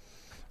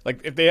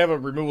if they have a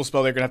removal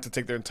spell, they're going to have to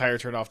take their entire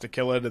turn off to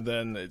kill it, and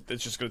then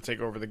it's just going to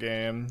take over the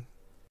game.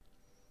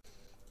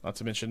 Not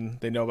to mention,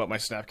 they know about my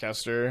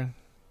Snapcaster.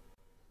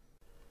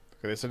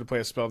 Okay, they said to play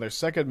a spell in their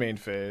second main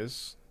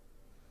phase.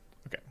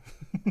 Okay.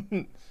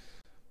 I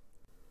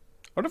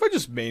wonder if I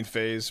just main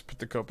phase, put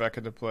the Coat back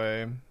into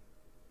play.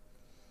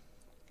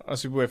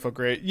 Honestly, Blue Wave felt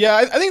great. Yeah,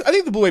 I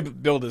think the Blue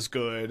Wave build is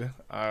good.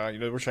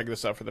 We're checking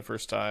this out for the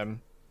first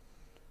time.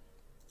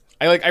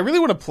 I really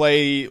want to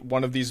play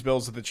one of these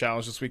builds at the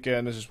challenge this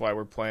weekend. This is why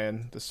we're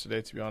playing this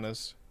today, to be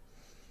honest.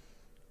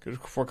 Good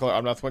 4-color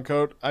Omnath 1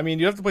 Coat. I mean,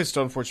 you have to play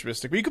Stoneforge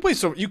Mystic, but you could play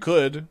you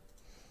could.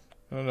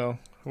 I don't know.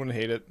 I wouldn't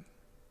hate it.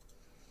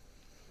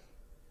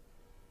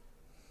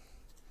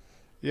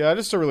 Yeah, I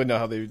just don't really know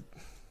how they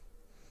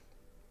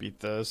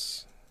beat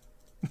this.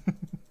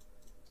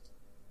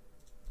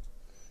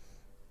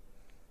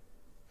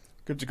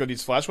 Cryptic Coat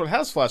needs Flash. Well, it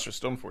has Flash for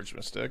Stoneforge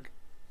Mystic.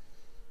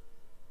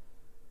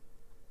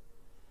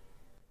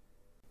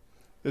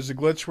 There's a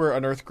glitch where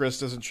Unearth Grist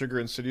doesn't trigger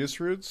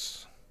Insidious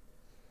Roots.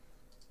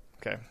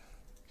 Okay.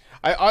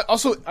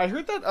 I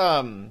heard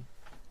that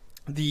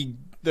the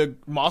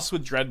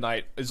Mosswood Dread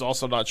Knight is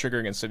also not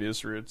triggering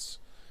Insidious Roots.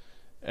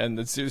 And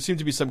there seemed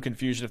to be some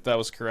confusion if that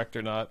was correct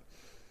or not.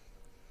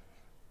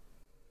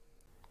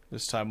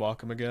 This time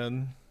walk him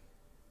again.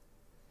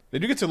 They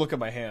do get to look at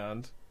my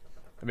hand.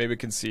 I maybe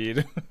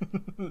concede.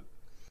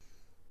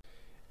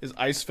 Is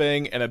Ice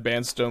Fang and a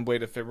banned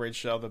Stoneblade Ephemerate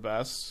Shell the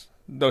best?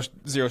 No,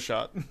 zero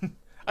shot.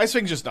 Ice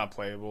Fang's just not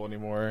playable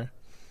anymore.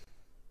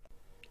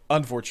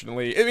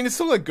 Unfortunately. I mean, it's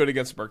still like good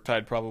against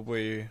Murktide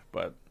probably,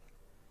 but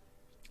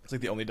it's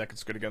like the only deck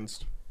it's good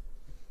against.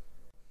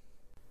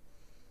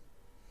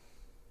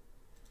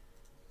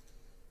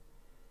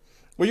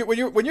 When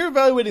you're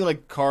evaluating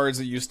like cards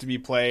that used to be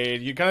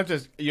played, you have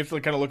to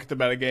kind of look at the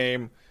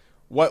metagame.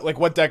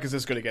 What deck is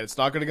this good against? It's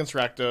not good against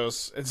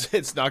Rakdos.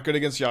 It's not good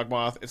against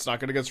Yawgmoth. It's not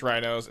good against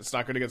Rhinos. It's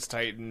not good against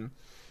Titan.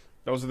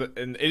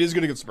 And it is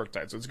good against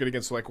Murktide, so it's good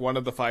against like one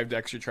of the 5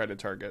 decks you try to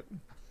target.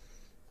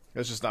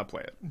 Let's just not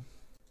play it.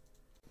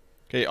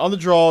 Okay, on the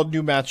draw,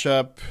 new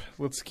matchup.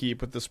 Let's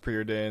keep with this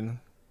Preordain.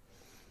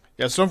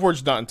 Yeah,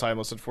 Stoneforge's not in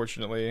Timeless,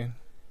 unfortunately.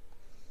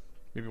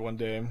 Maybe one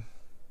day.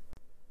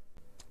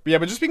 But yeah,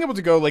 but just being able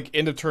to go like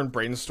end of turn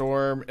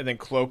Brainstorm and then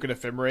Cloak and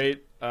Ephemerate,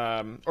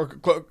 or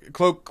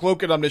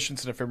Cloak and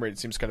Omniscience and Ephemerate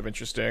seems kind of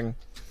interesting.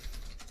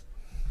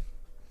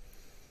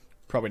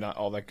 Probably not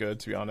all that good,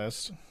 to be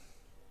honest.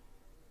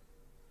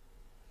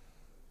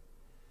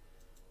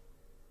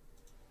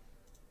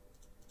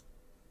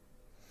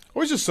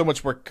 Always just so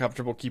much more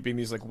comfortable keeping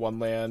these like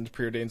 1-land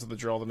Preordains on the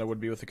draw than I would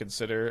be with a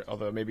Consider,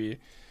 although maybe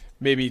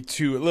a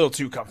little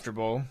too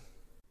comfortable.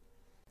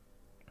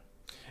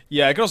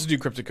 Yeah, I could also do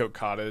Cryptic Coat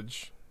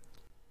Cottage.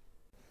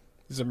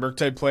 He's a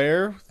Murktide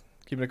player,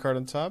 keeping a card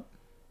on top.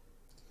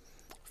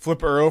 Flip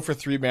Uro for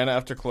 3 mana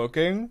after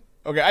cloaking.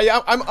 Okay,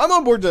 I'm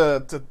on board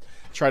to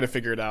try to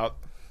figure it out.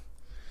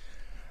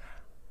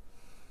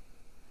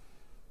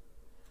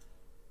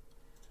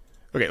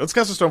 Okay, let's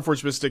cast a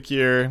Stoneforge Mystic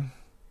here.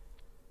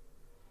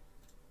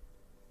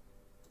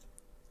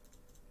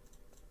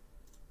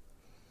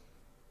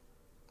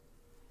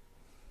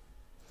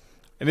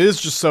 And it is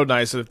just so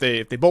nice that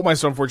if they bolt my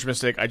Stoneforge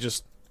Mystic, I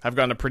just have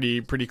gotten a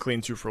pretty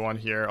clean 2-for-1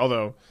 here.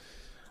 Although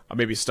I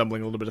may be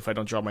stumbling a little bit if I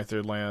don't draw my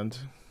third land.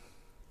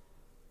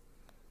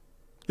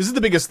 This is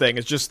the biggest thing.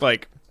 It's just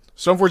like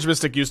Stoneforge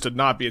Mystic used to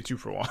not be a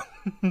 2-for-1.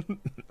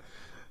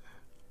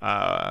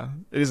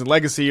 It is in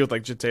Legacy with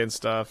like Jitte and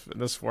stuff. In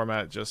this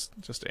format, just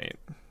ain't.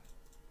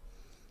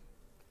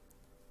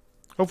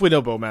 Hopefully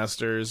no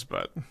Bowmasters,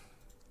 but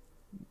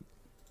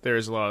there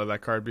is a lot of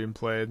that card being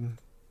played.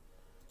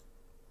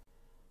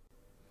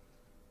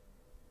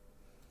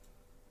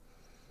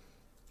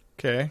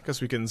 Okay, guess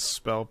we can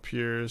Spell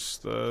Pierce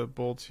the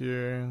Bolt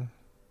here.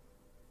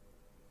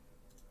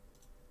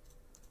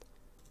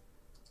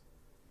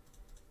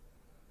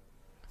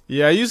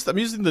 Yeah, I'm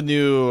using the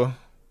new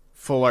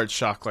full art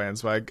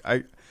Shocklands, but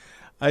I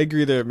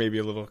agree they're maybe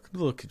a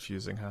little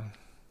confusing, huh?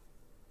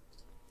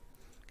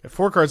 Got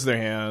 4 cards in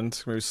their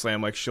hand. Maybe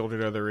slam like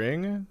Shielded of the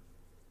Ring.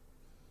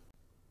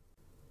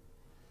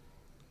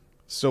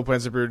 Still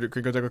plans to brew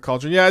Crinkle deck with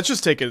Cauldron. Yeah, it's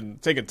just taking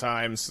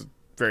time. It's a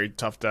very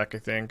tough deck, I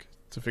think,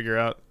 to figure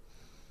out.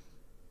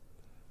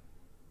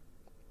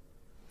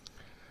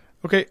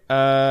 Okay,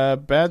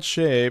 bad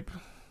shape.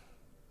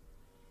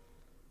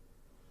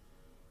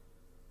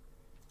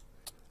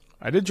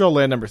 I did draw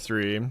land number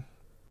 3.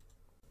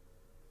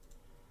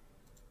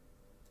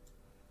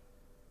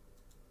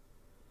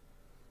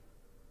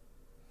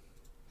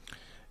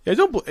 Yeah,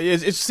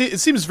 it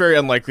seems very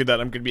unlikely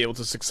that I'm going to be able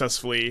to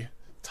successfully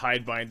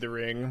Tidebind the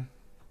Ring.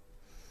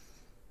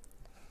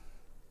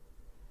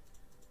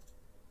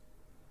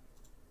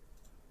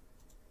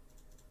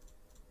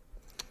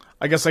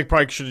 I guess I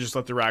probably should have just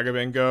let the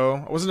Ragavan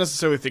go. I wasn't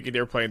necessarily thinking they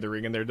were playing the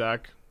Ring in their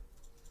deck.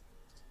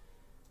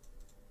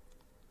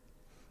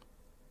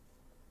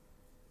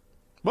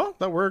 Well,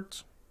 that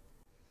worked.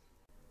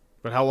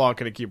 But how long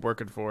can it keep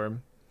working for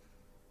him?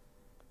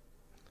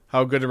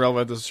 How good and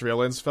relevant does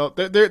Surveillance felt?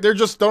 They're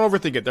just, don't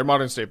overthink it. They're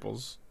modern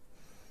staples.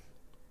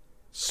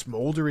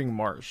 Smoldering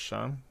Marsh,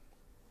 huh?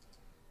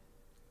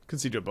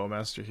 Could see do a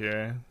Bowmaster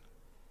here.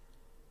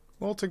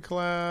 Molten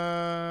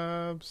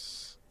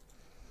Collapse.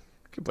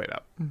 Can play it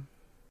out.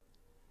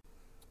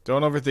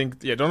 Don't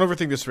overthink. Yeah, don't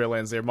overthink the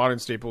Surveillance. They're modern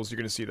staples. You're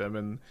gonna see them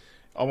in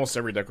almost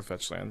every deck with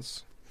fetch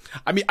lands.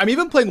 I mean, I'm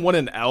even playing one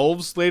in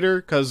Elves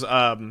later because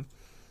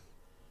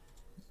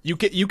you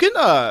can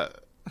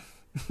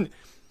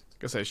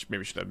guess I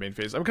maybe should have main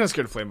phase. I'm kind of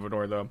scared of Flame of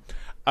Anor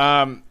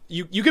though.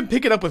 You can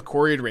pick it up with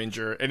Corian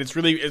Ranger, and it's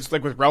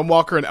like with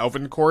Realmwalker and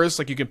Elven Chorus.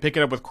 Like you can pick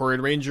it up with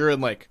Corian Ranger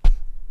and like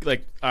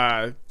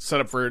set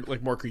up for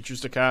like more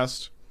creatures to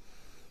cast.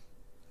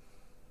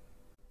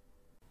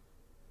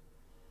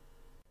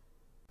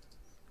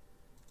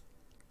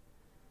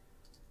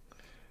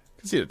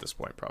 Can see it at this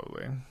point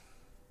probably.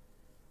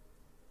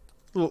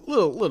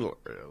 Little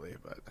early,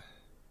 but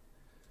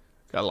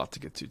got a lot to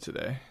get to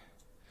today.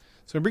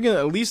 So we bring in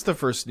at least the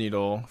first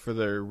needle for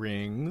their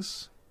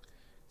rings.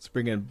 Let's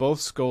bring in both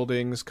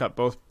Scoldings, cut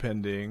both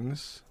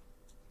Pendings.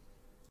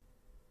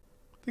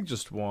 I think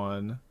just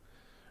one.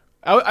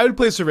 I would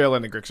play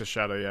Surveillant and Grixis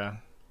Shadow, yeah.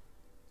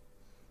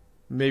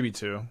 Maybe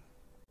 2.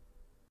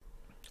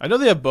 I know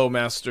they have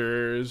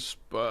Bowmasters,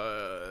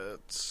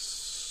 but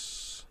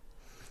does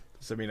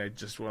that mean I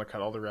just want to cut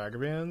all the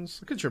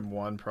Ragavans? I could trim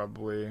 1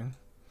 probably.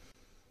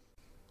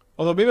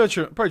 Although maybe I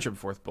should probably trim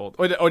 4th bolt.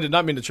 Oh, I did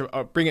not mean to trim.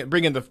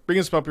 Bring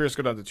in Spell Pierce.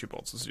 Go down to 2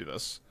 bolts. Let's do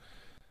this.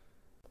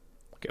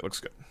 Okay, looks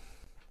good.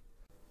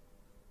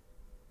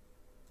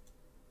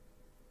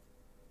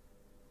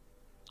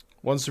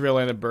 One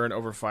Surveillant and burn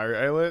over Fiery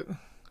Islet.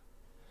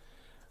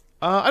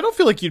 I don't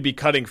feel like you'd be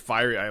cutting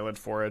Fiery Islet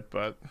for it,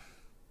 but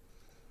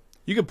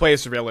you could play a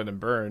Surveillant and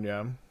burn.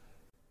 Yeah.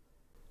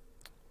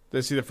 Did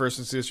I see the first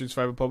Insidious Streets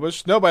 5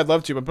 published? No, but I'd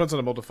love to. I'm putting on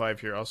a Multi 5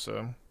 here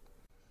also.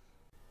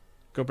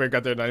 Gopair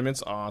got their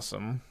alignments.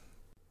 Awesome.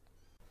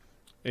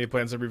 Any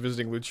plans of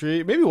revisiting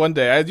Lutri? Maybe one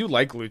day. I do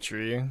like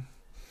Lutri.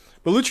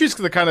 But Lutri's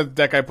the kind of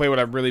deck I play when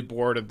I'm really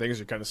bored and things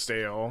are kind of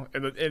stale.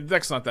 And the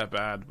deck's not that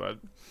bad, but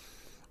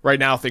right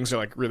now things are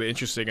like really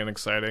interesting and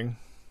exciting.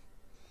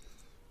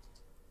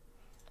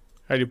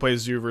 How do you play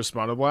Zoo versus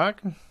Mono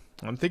Black?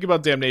 I'm thinking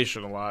about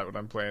Damnation a lot when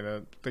I'm playing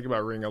it. Think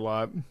about Ring a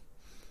lot.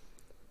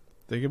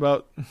 Think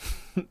about...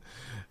 I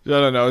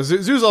don't know.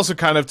 Zoo's also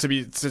kind of, to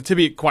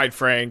be quite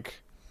frank...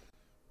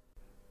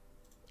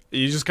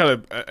 You just kind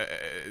of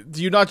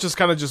do you not just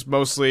kind of just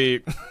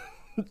mostly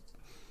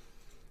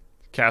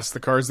cast the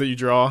cards that you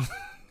draw?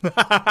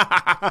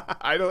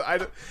 I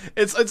don't.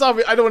 It's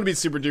obvious. I don't want to be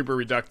super duper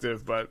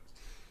reductive, but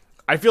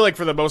I feel like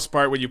for the most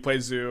part when you play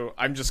Zoo,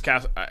 I'm just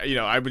I'm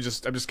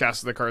just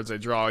casting the cards I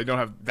draw. You don't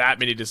have that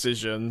many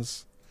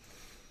decisions.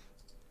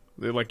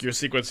 Like your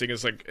sequencing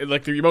is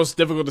like your most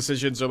difficult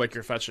decisions are like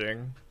your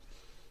fetching.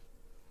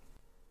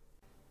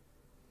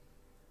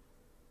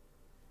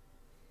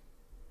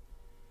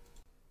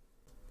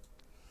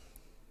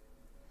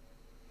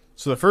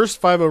 So the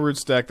first 5-0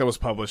 Roots deck that was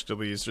published, at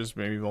least, there's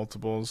maybe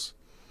multiples.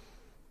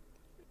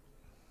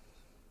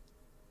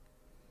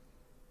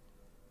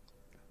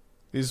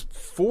 These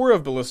 4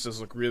 of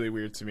Ballistas look really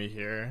weird to me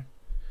here.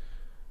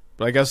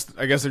 But I guess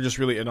they're just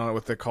really in on it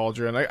with the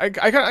Cauldron.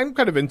 I'm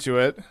kind of into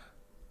it.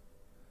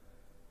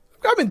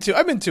 I'm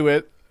into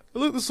it.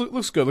 This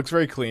looks good. Looks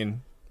very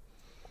clean.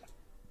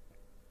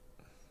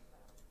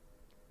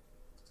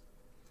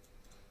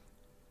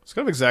 It's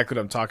kind of exactly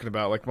what I'm talking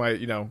about. Like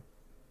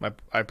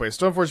I play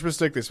Stoneforge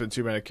Mystic. They spend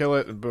 2 mana to kill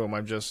it, and boom,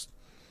 I'm just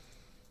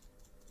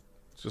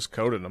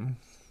coding them.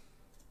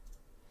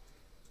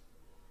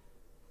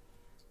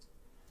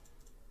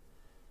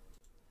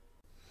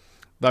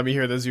 Let me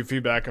hear this new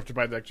feedback after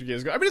buying the deck 2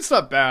 days ago. I mean, it's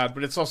not bad,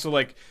 but it's also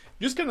like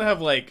you're just gonna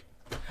have like.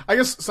 I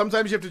guess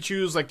sometimes you have to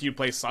choose, like, do you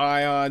play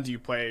Scion? Do you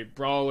play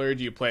Brawler?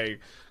 Do you play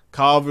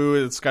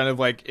Kavu? It's kind of,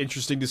 like,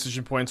 interesting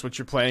decision points what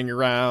you're playing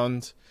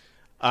around.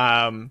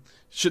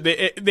 Should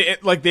they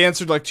like, they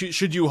answered, like,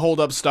 should you hold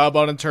up Stub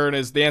on a turn?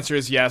 The answer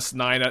is yes,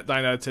 9 out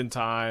of 10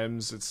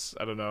 times. It's,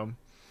 I don't know.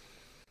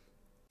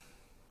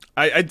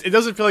 It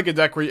doesn't feel like a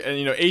deck where,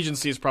 you know,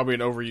 agency is probably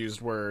an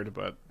overused word,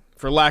 but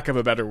for lack of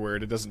a better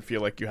word, it doesn't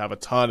feel like you have a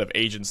ton of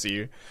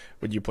agency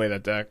when you play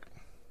that deck.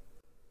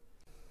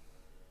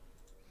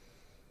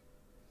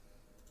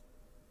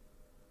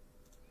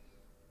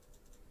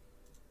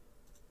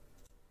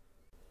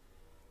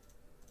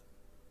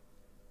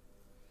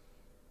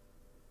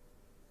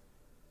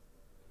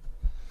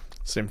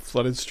 Same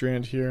Flooded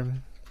Strand here.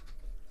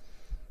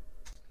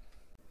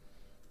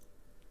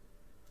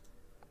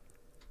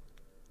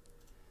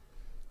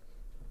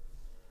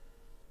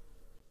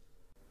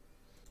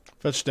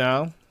 Fetch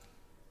now.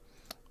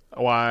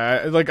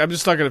 Why? I'm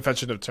just not gonna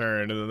fetch it a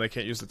turn, and then they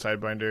can't use the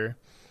Tidebinder.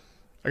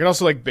 I can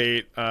also like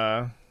bait.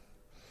 I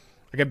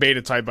can bait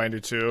a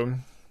Tidebinder too.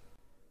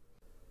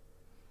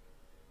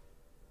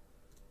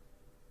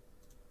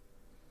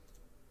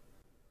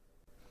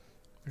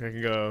 I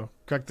can go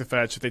correct the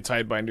fetch if they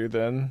Tidebinder,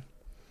 then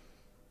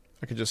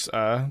I can just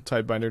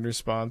Tidebinder in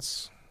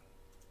response.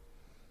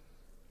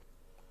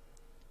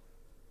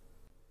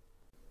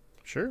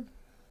 Sure.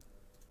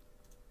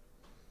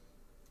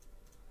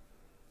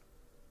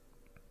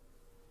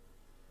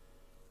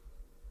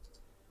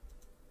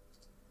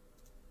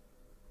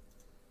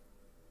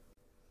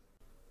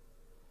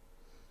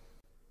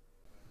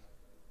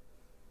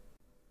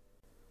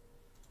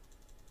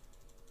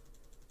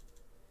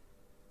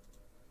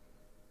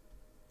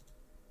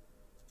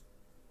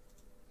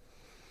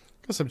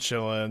 Guess I'm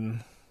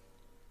chilling.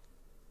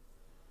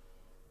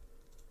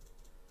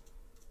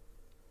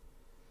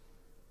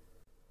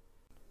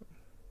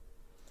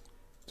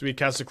 Do we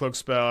cast a cloak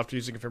spell after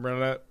using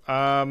Ephemeral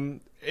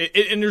on it?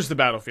 It enters the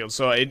battlefield,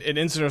 so an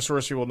instant or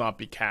sorcery will not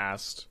be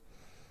cast,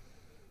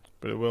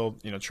 but it will,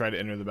 you know, try to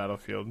enter the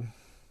battlefield.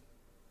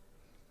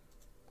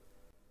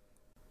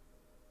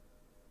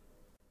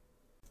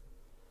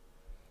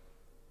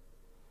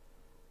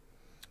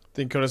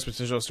 Think Coda's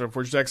potential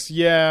Stoneforge decks?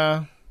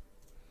 Yeah.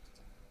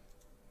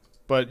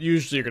 But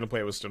usually you're going to play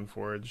it with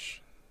Stoneforge.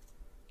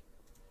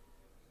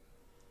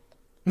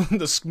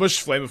 The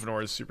smushed Flame of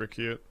Anor is super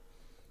cute.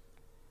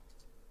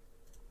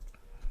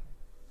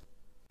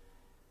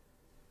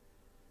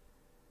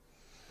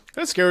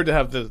 Kind of scared to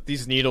have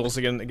these needles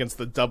again against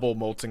the double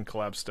Molten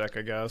Collapse deck,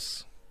 I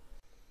guess.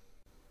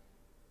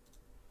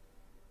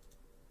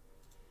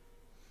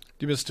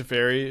 Do you miss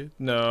Teferi?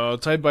 No,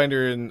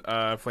 Tidebinder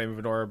and Flame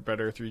of Anor are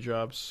better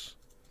 3-drops.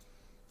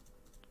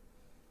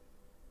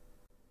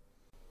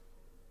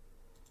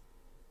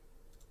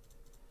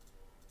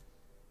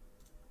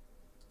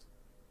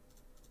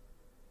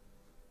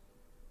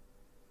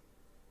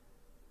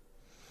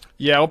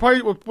 Yeah,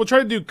 we'll try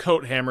to do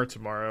Coat Hammer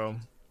tomorrow.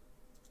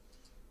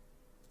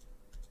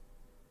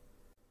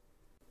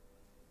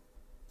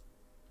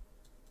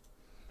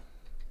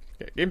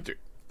 Okay, game 3.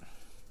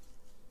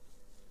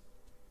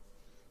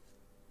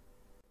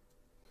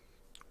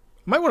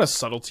 Might want a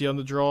Subtlety on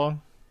the draw. I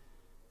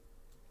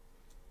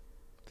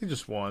think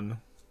just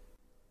one.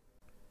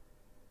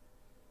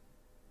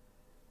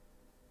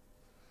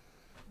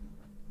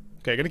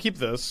 Okay, gonna keep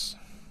this.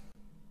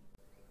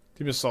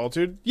 Do you miss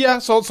Solitude? Yeah,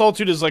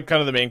 Solitude is like kind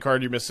of the main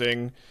card you're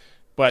missing.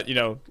 But, you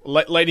know,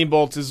 Lightning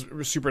Bolt is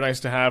super nice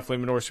to have.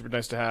 Flame of Anor is super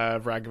nice to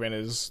have. Ragavan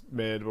is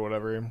mid, but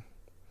whatever.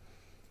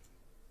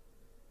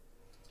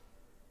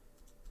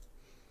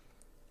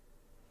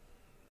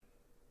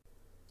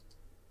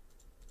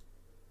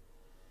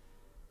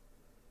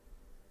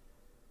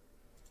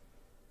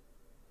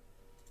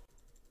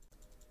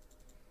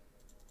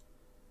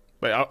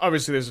 But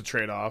obviously there's a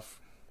trade-off.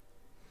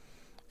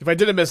 If I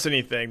didn't miss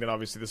anything, then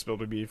obviously this build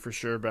would be for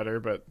sure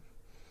better, but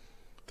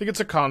I think it's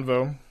a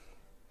convo. I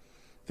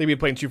think we'd be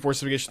playing 2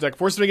 Force of Negation deck.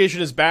 Force of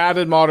Negation is bad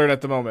in Modern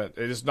at the moment.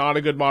 It is not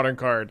a good Modern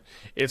card.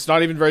 It's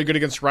not even very good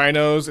against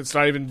Rhinos. It's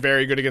not even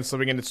very good against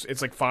Living, and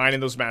it's like fine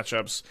in those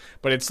matchups.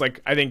 But it's like,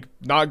 I think,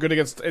 not good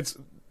against... It's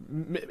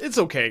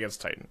okay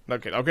against Titan.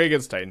 Okay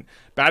against Titan.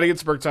 Bad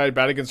against Murktide,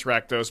 bad against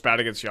Rakdos,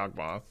 bad against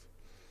Yawgmoth.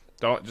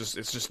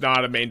 It's just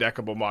not a main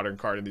deckable Modern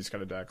card in these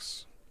kind of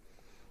decks.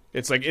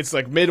 It's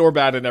like mid or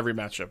bad in every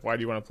matchup. Why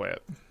do you want to play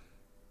it?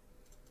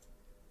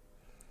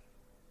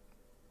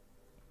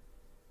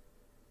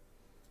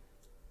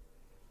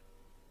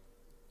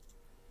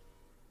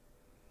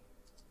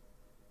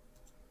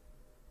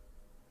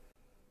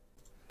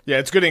 Yeah,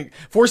 it's good.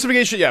 Force of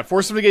Negation. Yeah,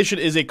 Force of Negation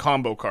is a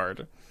combo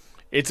card.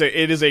 It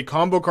is a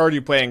combo card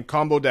you play in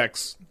combo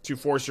decks to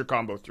force your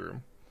combo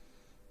through.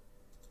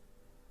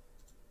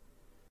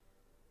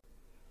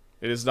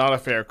 It is not a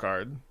fair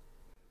card.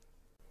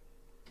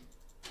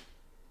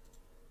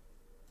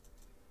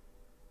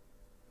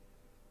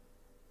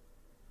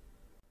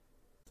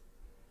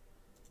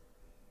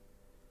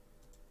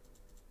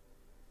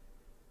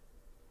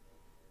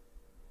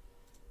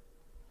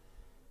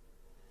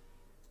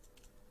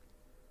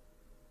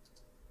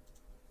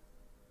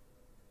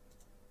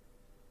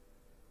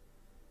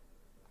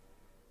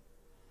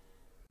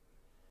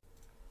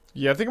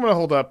 Yeah, I think I'm going to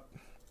hold up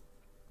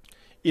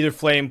either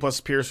Flame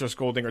plus Pierce or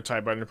Scolding or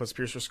Tidebinder plus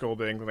Pierce or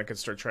Scolding. Then I can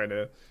start trying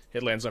to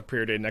hit lands on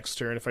Preordain next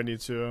turn if I need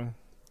to.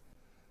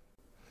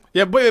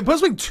 Yeah, but it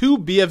puts like 2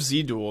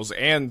 BFZ duels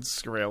and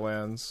Scale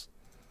lands.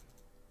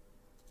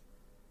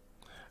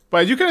 But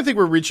I do kind of think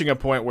we're reaching a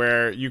point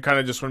where you kind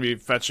of just want to be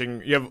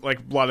fetching. You have like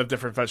a lot of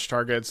different fetch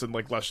targets and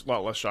like a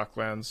lot less shock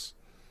lands.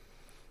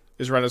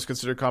 Is Rena's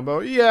considered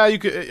combo? Yeah, you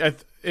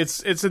could.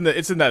 It's in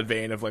that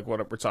vein of like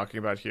what we're talking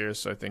about here.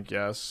 So I think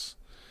yes.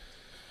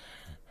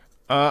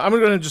 I'm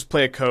going to just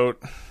play a coat.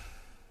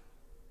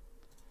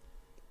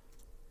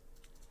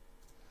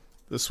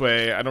 This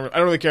way, I don't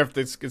really care if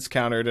this gets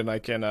countered, and I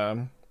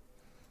can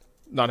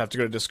not have to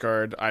go to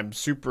discard. I'm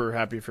super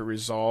happy if it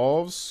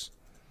resolves.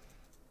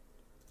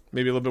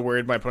 Maybe a little bit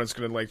worried my opponent's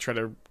going to like try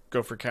to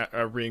go for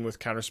a ring with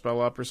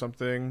Counterspell up or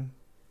something.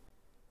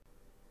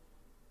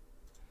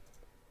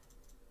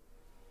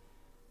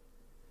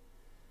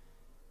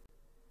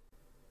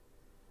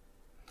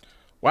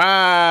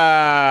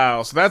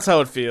 Wow, so that's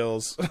how it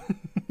feels.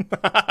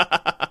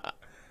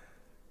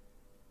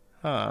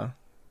 Huh.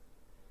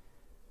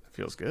 It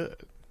feels good.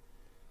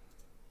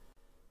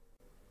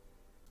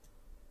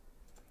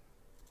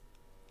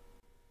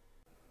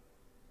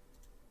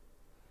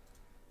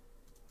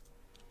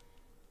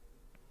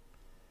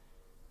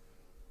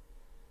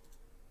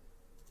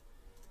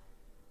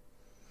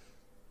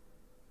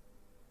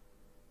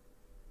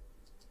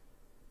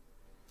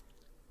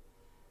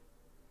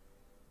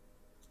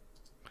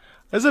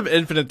 I just have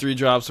infinite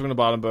 3-drops, so I'm going to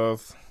bottom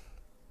both.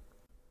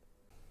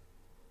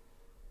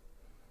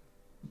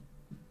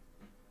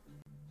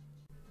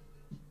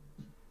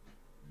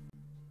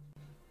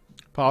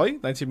 Polly,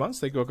 19 months.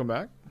 Thank you. Welcome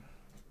back.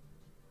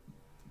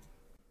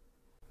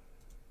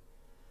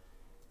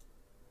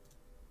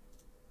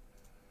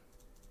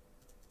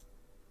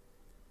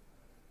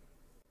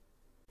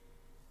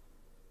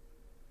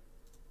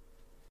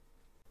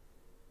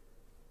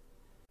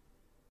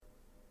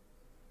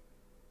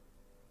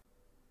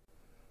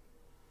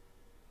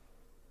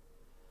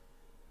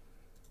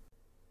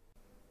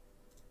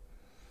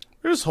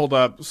 We just hold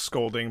up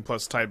Scolding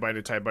plus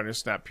Tidebinder,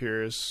 Snap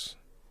Pierce.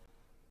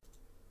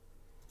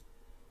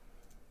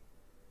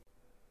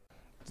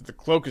 The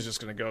cloak is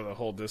just going to go the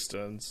whole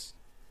distance.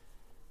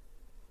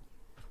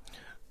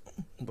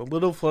 The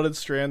little Flooded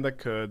Strand that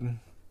could.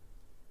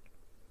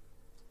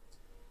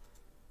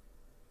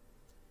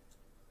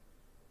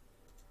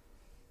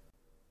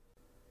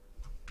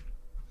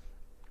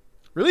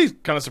 Really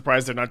kind of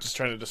surprised they're not just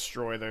trying to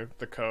destroy the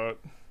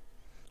coat.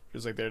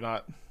 Feels like they're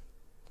not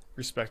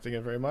respecting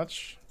it very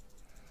much.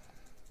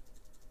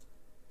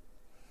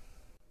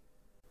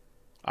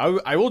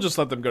 I will just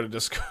let them go to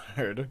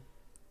discard.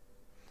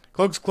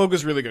 Cloak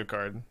is really good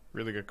card.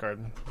 Really good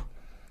card.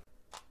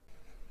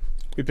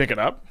 We pick it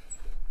up.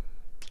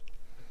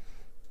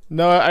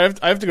 No, I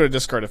have to go to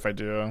discard if I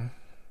do.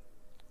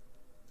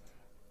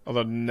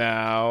 Although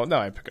now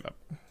I pick it up.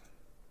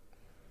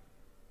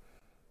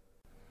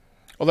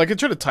 Although I could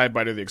try to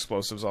Tidebinder the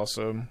explosives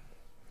also.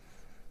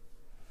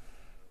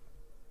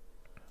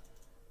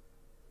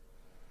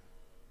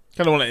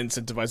 Kind of want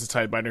to incentivize the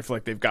Tidebinder. I feel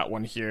like they've got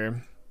one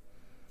here.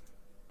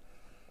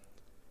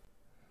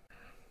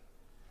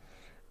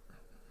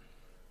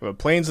 The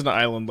plains and the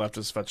island left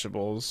as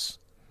fetchables.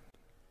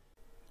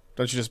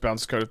 Don't you just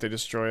bounce code if they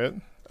destroy it?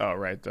 Oh,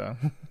 right, duh.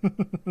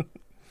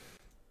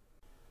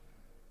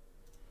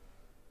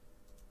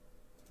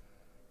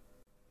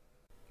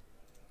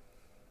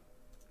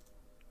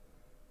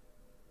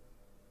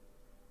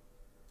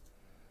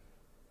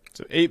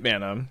 So 8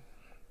 mana.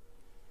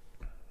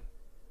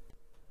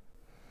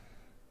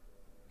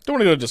 Don't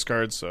want to go to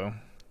discard, so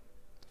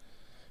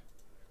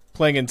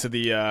playing into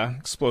the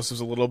explosives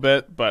a little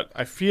bit, but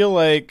I feel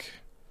like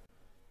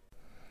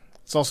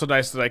it's also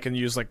nice that I can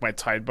use like my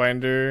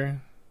Tidebinder.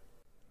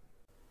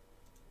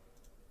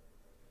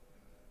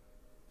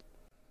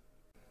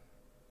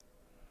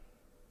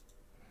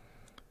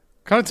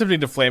 Kind of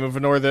tempting to Flame of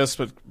Anor this,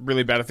 but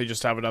really bad if they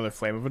just have another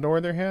Flame of Anor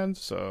in their hand,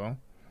 so.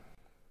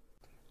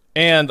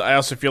 And I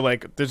also feel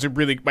like there's a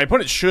really... My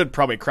opponent should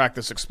probably crack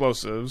this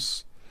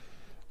explosives.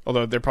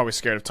 Although they're probably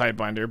scared of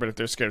Tidebinder, but if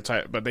they're scared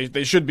of but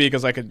they should be,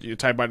 because I could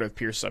Tidebinder with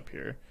Pierce up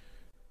here.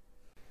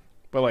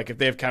 But like if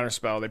they have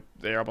Counterspell,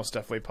 they're almost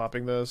definitely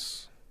popping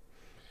this.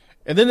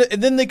 And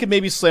then they could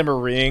maybe slam a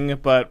ring,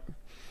 but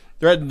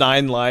they're at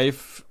 9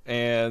 life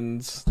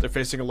and they're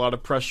facing a lot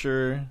of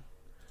pressure.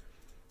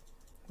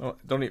 I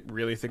don't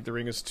really think the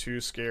ring is too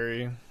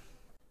scary.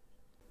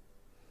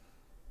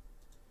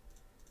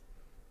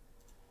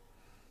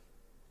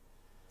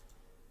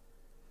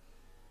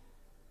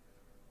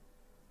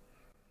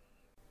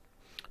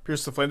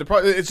 Pierce the Flame.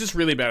 It's just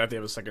really bad if they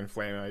have a second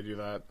flame and I do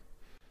that.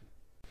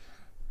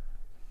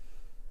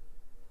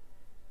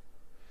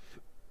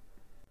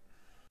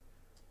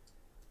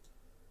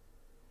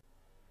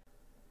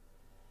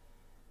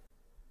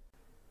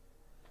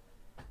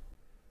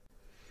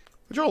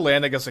 I draw a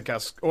land, I guess I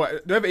cast... Oh,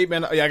 do I have 8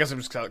 mana? Yeah, I guess I'm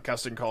just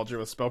casting Kaldra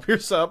with Spell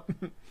Pierce up.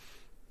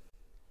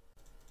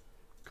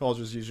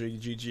 Kaldra's usually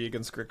GG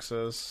against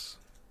Grixis.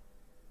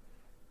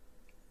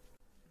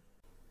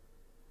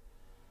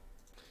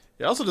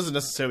 It also doesn't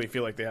necessarily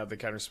feel like they have the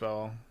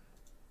counterspell.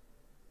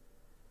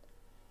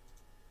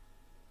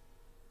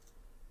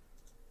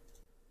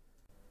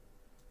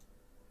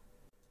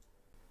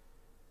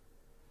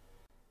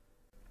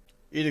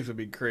 Edict would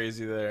be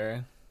crazy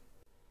there.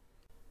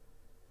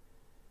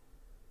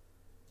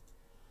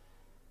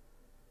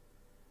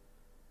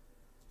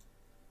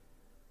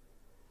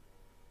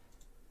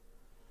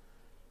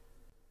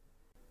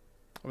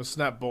 I'm gonna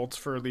snap bolts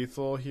for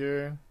lethal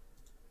here.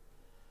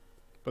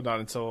 But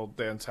not until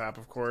they untap,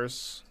 of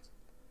course.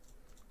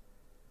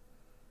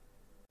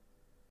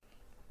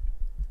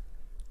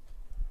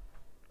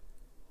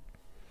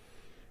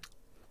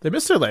 They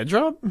missed their land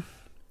drop? Kind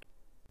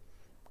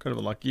of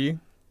unlucky.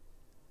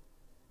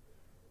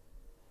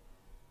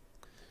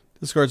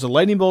 Discards a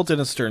lightning bolt and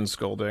a stern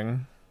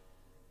scolding.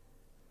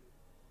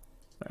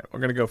 Alright, we're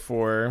gonna go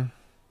for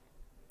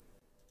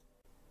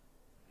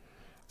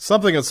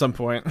something at some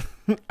point.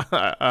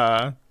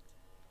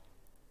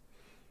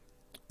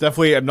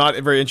 Definitely, I'm not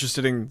very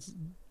interested in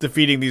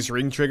defeating these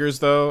ring triggers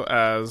though.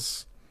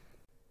 As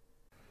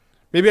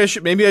maybe I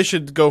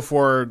should go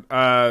for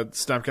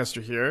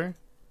Snapcaster here.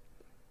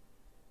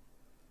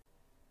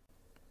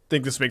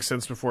 Think this makes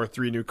sense before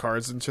 3 new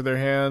cards into their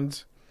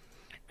hand,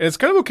 and it's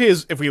kind of okay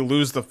if we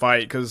lose the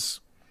fight because,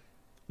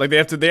 like, they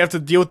have to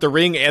deal with the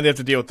ring and they have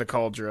to deal with the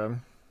Kaldra.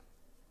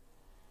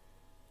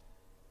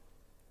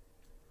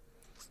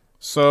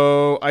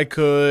 So I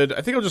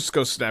think I'll just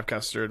go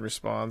Snapcaster in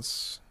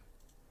response.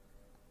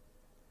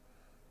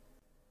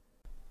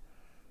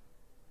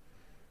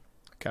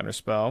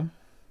 Counterspell.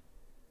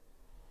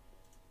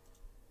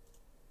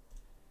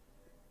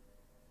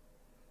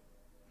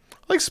 I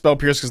like Spell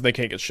Pierce because they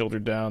can't get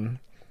shielded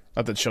down.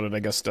 Not that shielded, I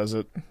guess, does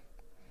it.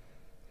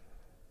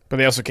 But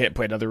they also can't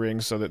play another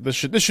ring, so that this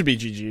should be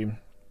GG.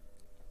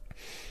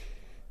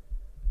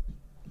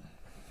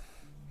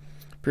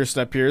 Pierce,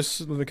 Snap Pierce,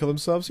 let them kill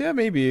themselves? Yeah,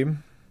 maybe.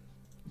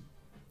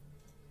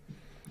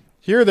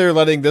 Here they're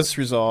letting this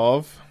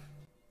resolve.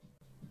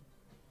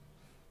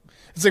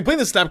 It's like playing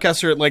the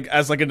Snapcaster like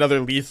as like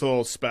another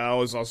lethal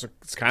spell is also,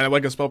 it's kind of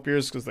like a Spell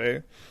Pierce because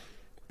they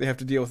have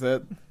to deal with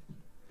it,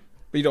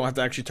 but you don't have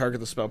to actually target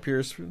the Spell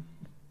Pierce. You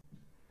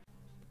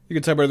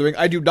can Tidebinder the ring.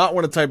 I do not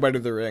want to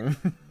Tidebinder the ring.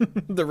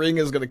 The ring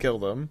is gonna kill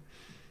them.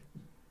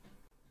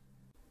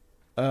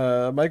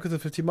 Mike with the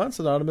 15 months,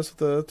 Anonymous with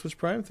the Twitch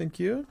Prime. Thank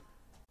you.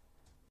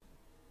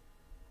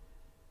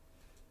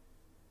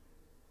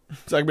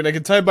 So I mean, I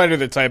can Tidebinder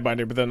the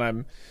Tidebinder, but then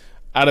I'm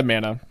out of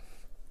mana.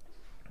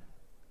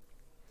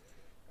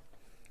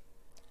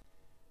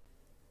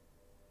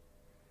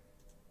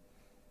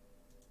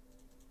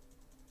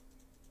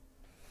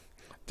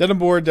 Dead on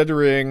board, dead to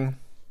ring.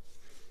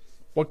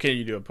 What can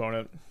you do,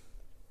 opponent?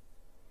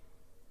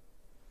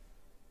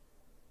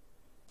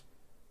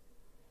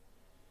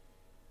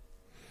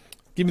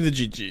 Give me the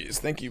GGs.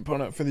 Thank you,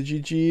 opponent, for the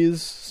GGs.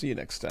 See you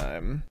next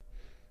time.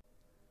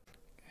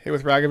 Hit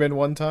with Ragavan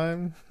one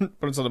time. But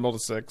it's on the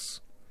multi-6.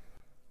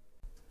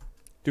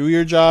 Do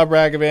your job,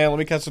 Ragavan. Let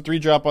me cast a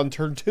 3-drop on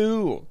turn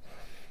 2.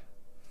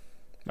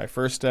 My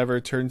first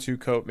ever turn 2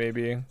 coat,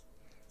 maybe.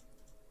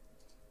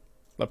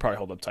 I'll probably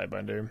hold up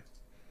Tidebinder.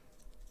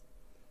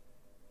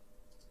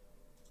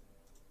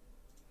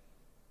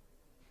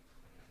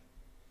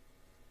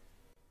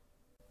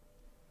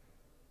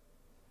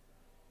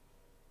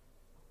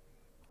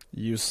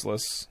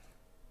 Useless.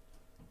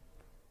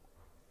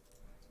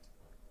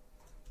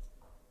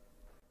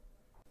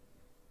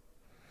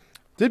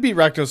 Did beat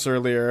Rakdos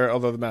earlier,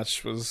 although the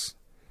match was...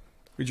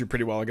 we drew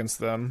pretty well against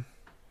them.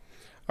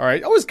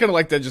 Alright, I always kind of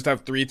like to just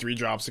have 3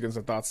 drops against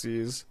the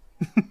Thoughtseize.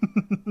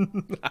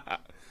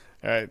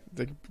 Alright,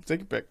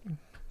 take a pick.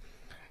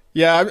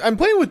 Yeah, I'm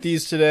playing with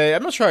these today.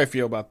 I'm not sure how I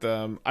feel about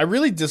them. I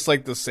really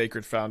dislike the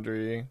Sacred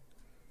Foundry.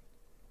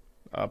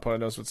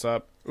 Opponent knows what's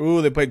up.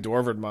 Ooh, they played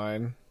Dwarven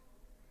Mine.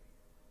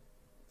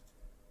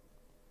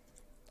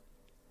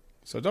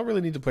 So I don't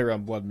really need to play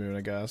around Blood Moon,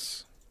 I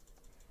guess.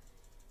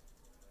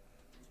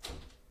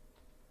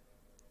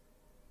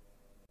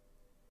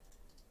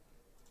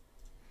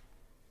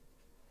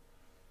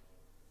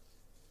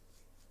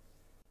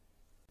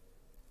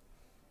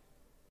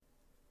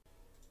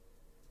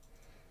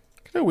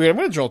 Kind of weird. I'm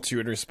gonna draw 2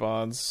 in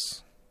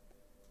response.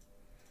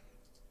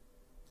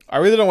 I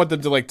really don't want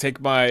them to like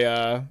take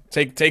my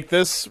take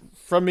this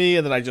from me,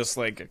 and then I just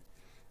like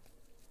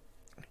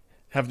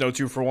have no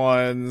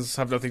 2-for-1s,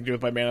 have nothing to do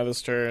with my mana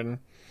this turn.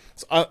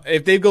 So,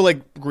 if they go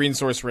like green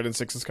source red and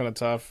 6, it's kind of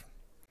tough.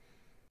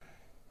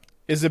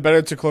 Is it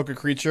better to cloak a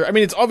creature? I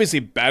mean, it's obviously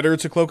better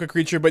to cloak a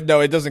creature, but no,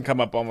 it doesn't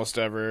come up almost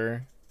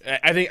ever.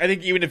 I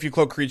think even if you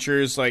cloak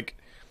creatures, like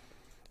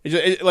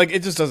it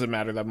just doesn't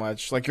matter that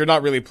much. Like, you're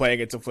not really playing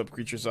it to flip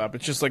creatures up.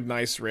 It's just like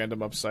nice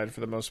random upside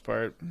for the most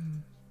part.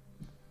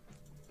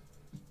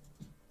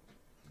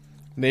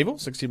 Naval,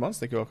 16 months.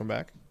 Thank you. Welcome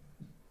back.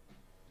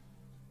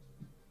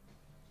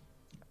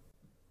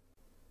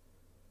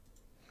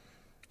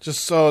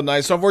 Just so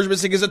nice. Stoneforge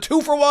Mystic is a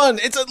 2-for-1.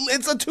 It's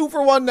a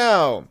 2-for-1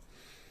 now.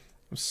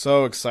 I'm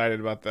so excited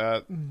about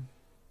that.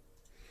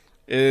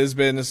 It has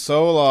been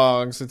so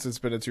long since it's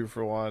been a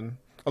 2-for-1.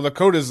 Oh, the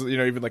code is,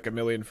 even like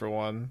 1,000,000 for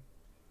 1.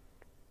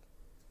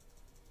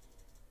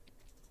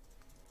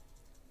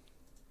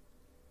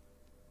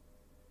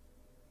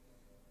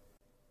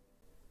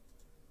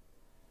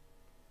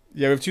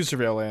 Yeah, we have 2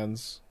 surveil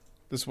lands.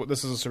 This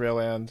is a surveil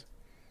land.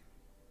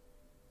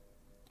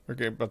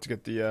 We're about to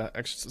get the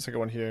second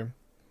one here.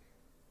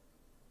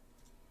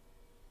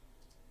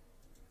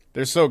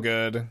 They're so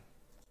good.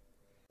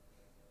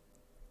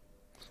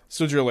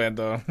 Still drill land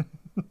though.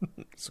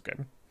 It's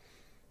okay.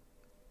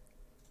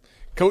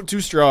 Coat too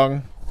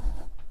strong.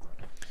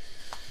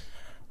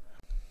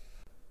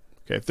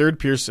 Okay, 3rd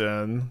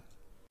Pearson.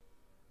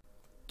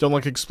 Don't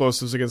like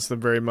explosives against them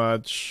very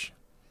much.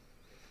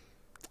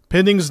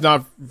 Pending's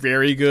not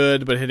very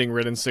good, but hitting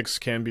red and 6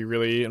 can be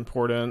really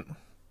important.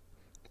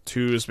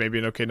 2 is maybe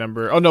an okay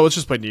number. Oh no, let's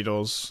just play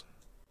Needles.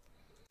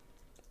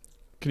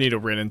 Can Needle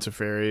Rin into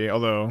Fairy,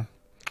 although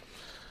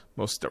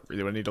most don't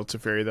really want Needle to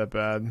Fairy that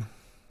bad.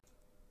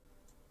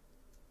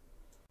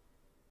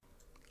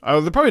 Oh,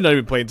 they're probably not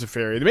even playing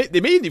Teferi. They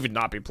may even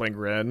not be playing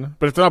Ren.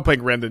 But if they're not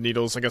playing Ren, then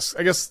Needles, I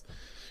guess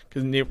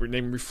can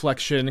name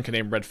Reflection, can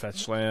name Red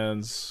Fetch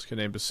Lands, can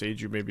name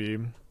Beseiju maybe.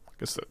 I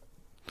guess that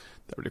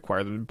would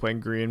require them to be playing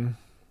green.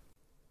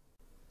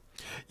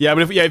 Yeah,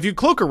 but if you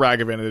cloak a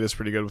Ragavan, it is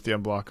pretty good with the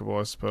unblockable,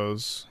 I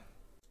suppose.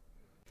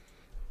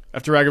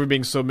 After Ragavan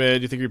being so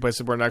mid, you think you replace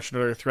it more an action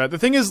or a threat. The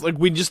thing is, like,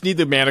 we just need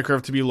the mana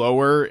curve to be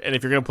lower, and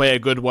if you're gonna play a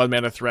good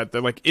 1-mana threat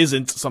that like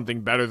isn't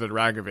something better than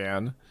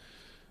Ragavan.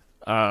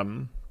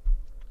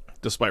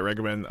 Despite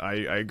Ragavan, I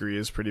agree,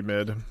 is pretty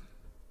mid.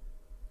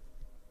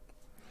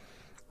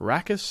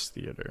 Rakkus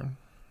Theater.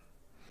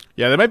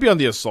 Yeah, they might be on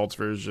the Assault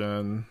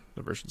version.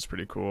 The version's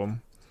pretty cool.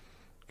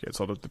 Okay, it's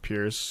held up to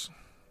Pierce.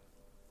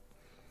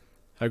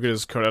 How good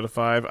is Code out of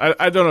 5?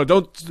 I don't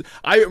know.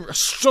 I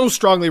so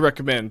strongly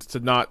recommend to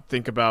not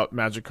think about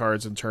Magic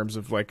cards in terms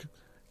of like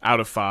out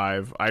of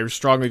 5. I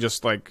strongly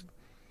just like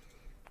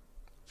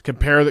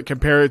compare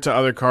it to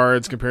other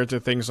cards, compare it to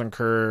things on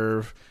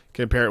curve,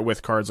 compare it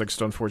with cards like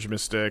Stoneforge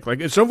Mystic. Like,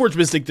 if Stoneforge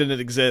Mystic didn't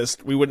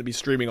exist, we wouldn't be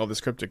streaming all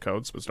this Cryptic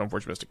Coats, but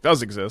Stoneforge Mystic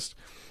does exist,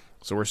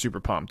 so we're super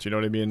pumped. You know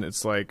what I mean?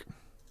 It's like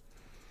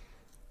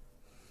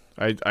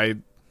I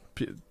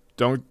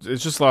don't.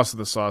 It's just lost in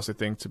the sauce, I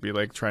think, to be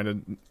like trying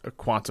to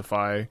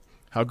quantify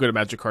how good a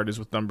Magic card is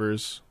with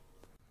numbers.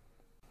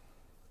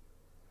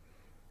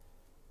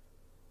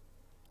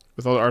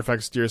 With all the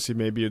artifacts, DRC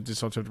maybe do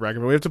something with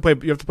Ragavan.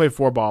 You have to play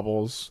 4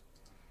 baubles,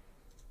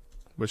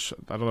 which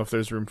I don't know if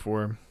there's room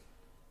for.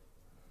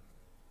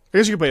 I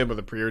guess you can play them with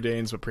the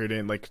Preordains, but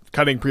Preordain, like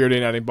cutting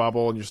Preordain, adding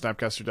bauble in your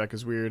Snapcaster deck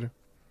is weird.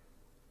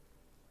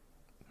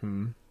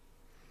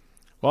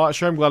 Well,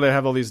 sure, I'm glad I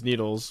have all these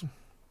needles.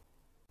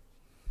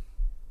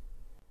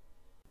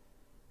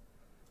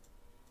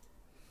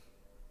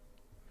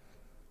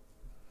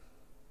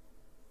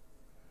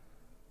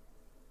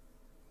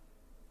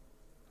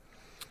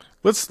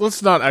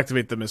 Let's not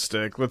activate the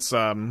Mystic. Let's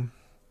hold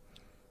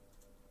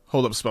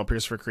up Spell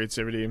Pierce for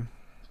creativity.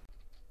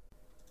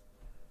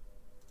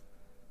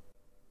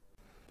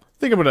 I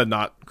think I'm gonna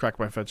not crack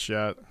my fetch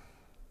yet.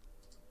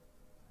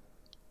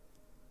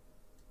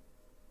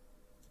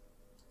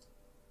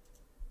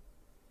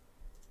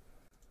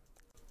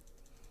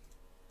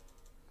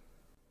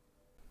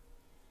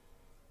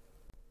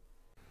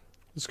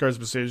 This card's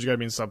Beseiju gotta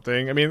mean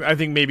something. I mean, I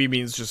think maybe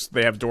means just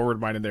they have Doorward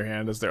Mine in their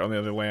hand as their only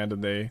other land,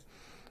 and they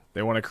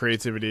want a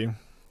creativity.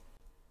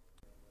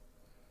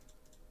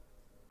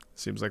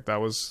 Seems like that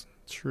was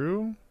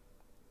true.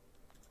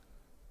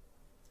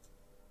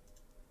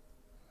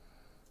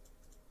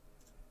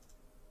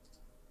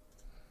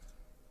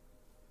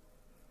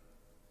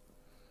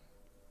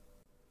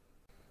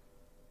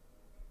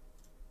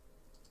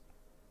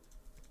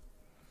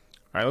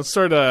 Alright, let's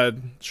start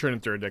churning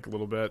through our deck a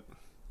little bit.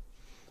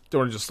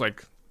 Don't want to just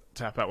like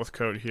tap out with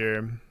code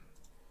here.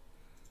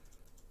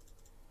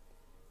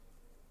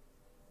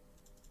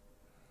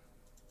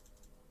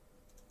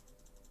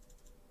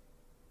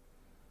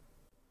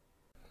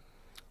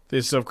 They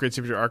still have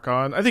creativity or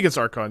Archon? I think it's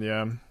Archon,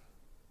 yeah.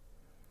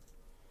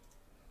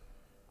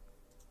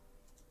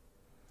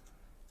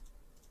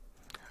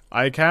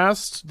 I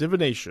cast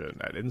Divination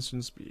at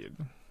instant speed.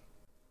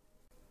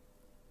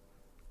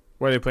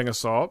 Why are they playing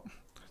Assault?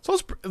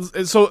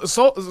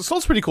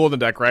 Assault's pretty cool in the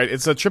deck, right?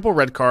 It's a triple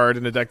red card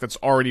in a deck that's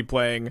already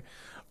playing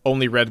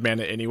only red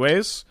mana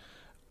anyways.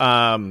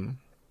 The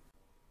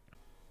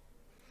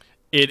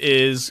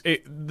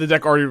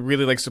deck already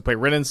really likes to play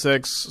Wrenn and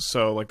 6,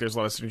 so like there's a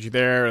lot of synergy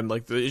there, and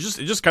like it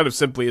just kind of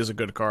simply is a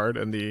good card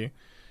in the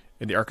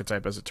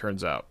archetype as it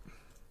turns out.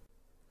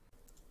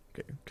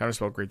 Okay,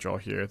 Counterspell, great draw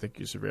here. I think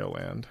you surveil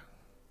land.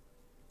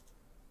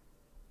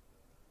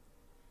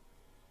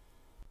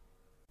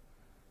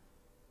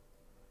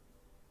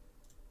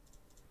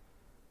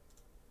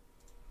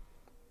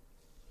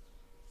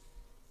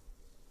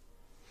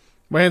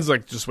 My hand's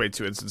like just way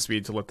too instant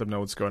speed to let them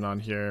know what's going on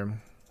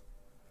here.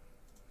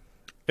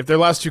 If their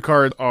last two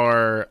cards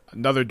are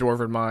another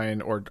Dwarven Mine,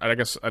 or I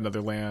guess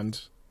another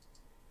land,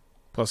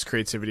 plus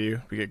creativity,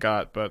 we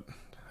got, but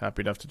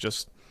happy enough to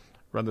just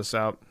run this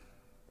out.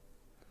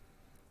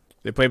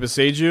 They play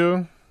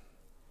Boseiju.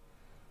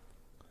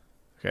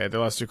 Okay, the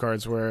last two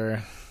cards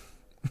were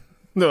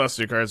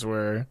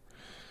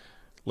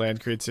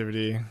land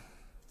creativity.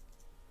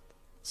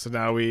 So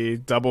now we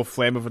double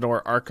Flame of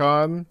Anor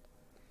Archon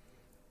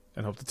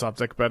and hope the top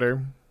deck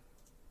better.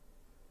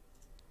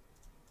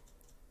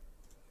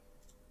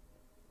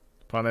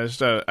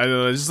 Punished. I don't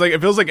know. It's just like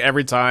it feels like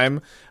every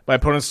time my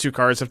opponent's two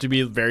cards have to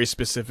be very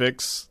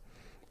specifics.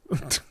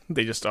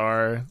 They just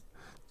are.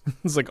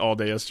 It's like all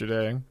day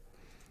yesterday.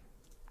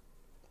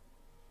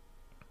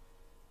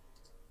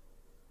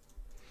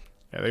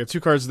 Yeah, they got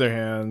two cards in their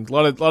hand. A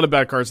lot of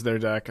bad cards in their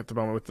deck at the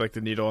moment with like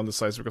the Needle and the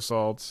Seismic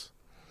Assault.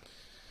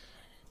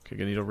 Okay,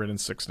 get Needle Wrenn in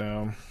 6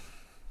 now.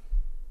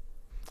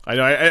 I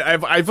know.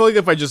 I feel like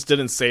if I just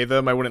didn't say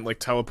them, I wouldn't like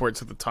teleport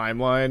to the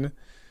timeline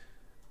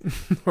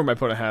where my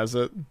opponent has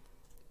it.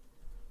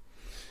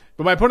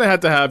 But my opponent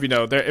had to have, you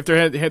know, if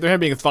their hand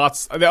being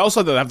thoughts, they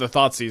also had to have the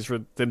Thoughtseize for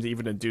them to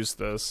even induce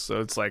this. So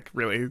it's like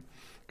really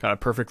kind of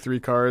perfect 3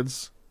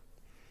 cards.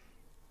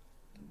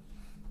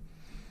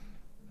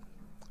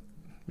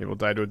 Maybe we'll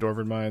die to a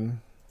Dwarven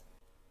Mine.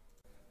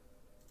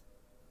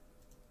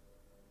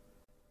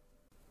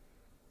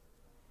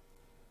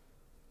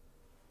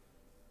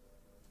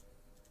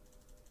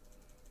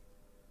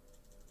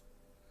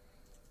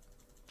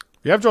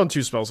 We have drawn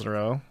 2 spells in a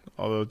row,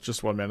 although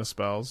just 1 mana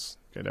spells.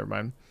 Okay, never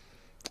mind.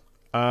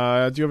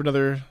 I do have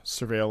another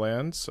Surveil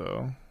land,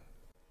 so...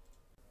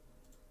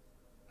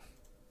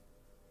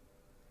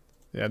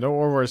 Yeah, no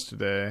War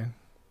today.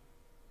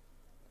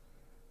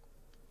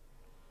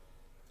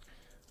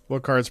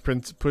 What cards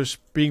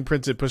being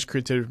printed push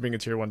creativity from being a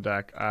tier 1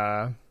 deck?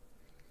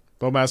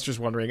 Bowmaster's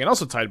One Ring, and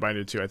also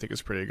Tidebinder too, I think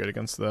is pretty good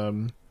against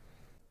them.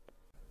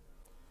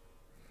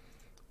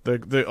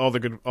 All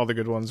the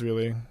good ones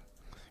really.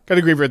 Gotta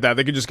agree with that.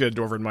 They could just get a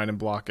Dwarven Mine and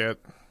block it.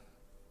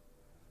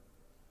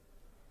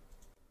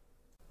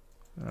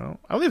 No,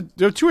 I only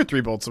have 2 or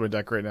 3 bolts in my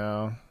deck right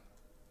now.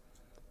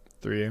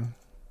 3.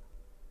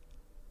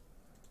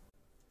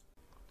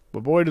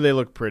 But boy, do they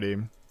look pretty.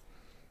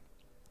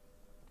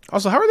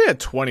 Also, how are they at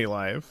 20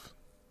 life?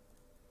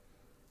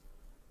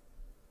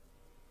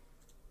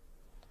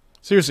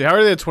 Seriously, how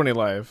are they at 20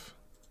 life?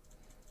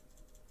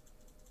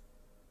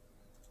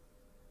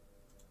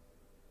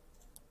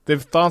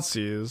 They've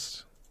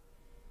Thoughtseized.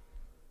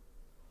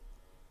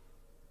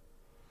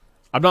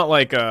 I'm not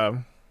like,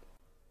 oh,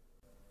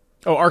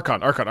 Archon,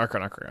 got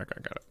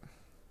it.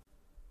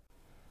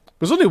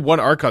 There's only 1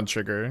 Archon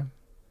trigger.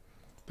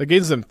 That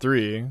gains them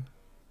 3.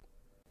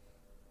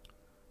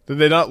 Did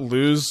they not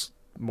lose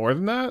more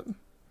than that?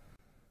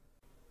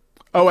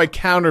 Oh, I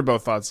counter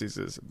both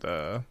Thoughtseizes.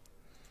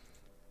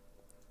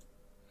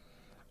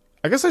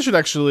 I guess I should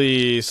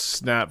actually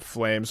snap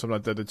Flame so I'm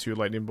not dead to 2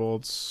 lightning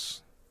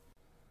bolts.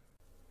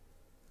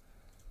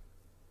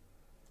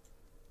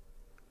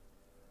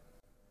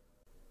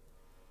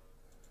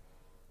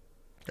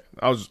 Okay,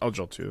 I'll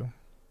draw 2.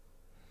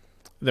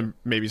 Then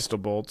maybe still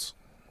bolts.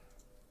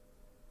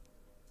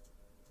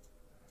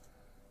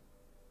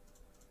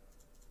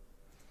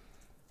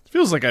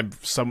 Feels like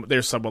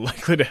they're somewhat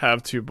likely to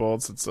have 2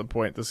 bolts at some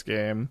point this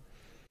game.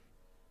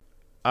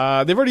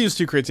 They've already used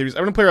 2 creativities.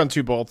 I'm gonna play around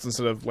 2 bolts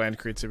instead of land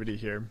creativity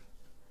here.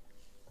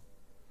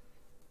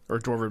 Or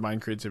Dwarven Mine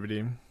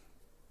creativity.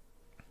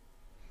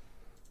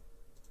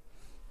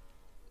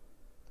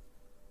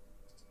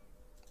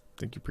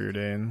 Thank you,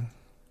 Preordain.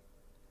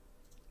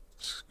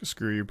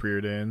 Screw you,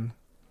 Preordain.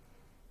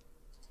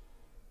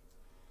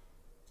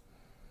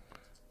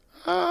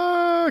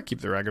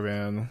 Keep the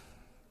Ragavan.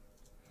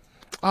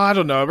 I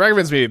don't know.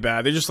 Ragavan's maybe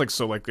bad. They're just like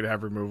so likely to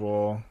have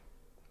removal.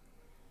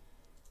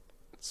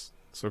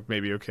 So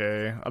maybe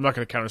okay. I'm not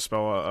going to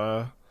counterspell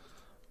a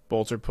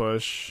bolt or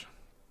push.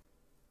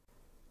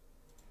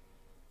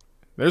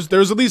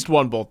 There's at least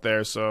 1 bolt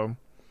there, so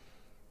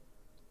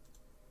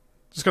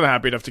just kind of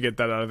happy enough to get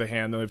that out of the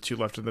hand. Then I have 2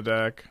 left in the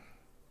deck.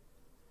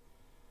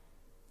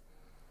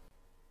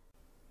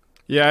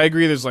 Yeah, I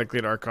agree. There's likely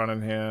an Archon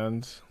in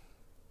hand.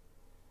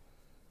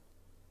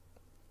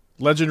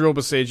 Legend Rule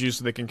Boseiju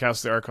so they can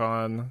cast the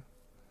Archon.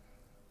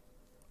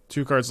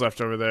 2 cards left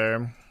over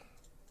there.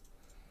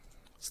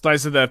 It's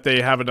nice that if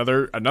they have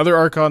another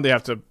Archon, they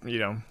have to, you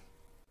know,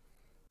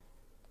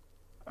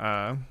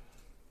 have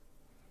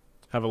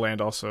a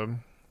land also.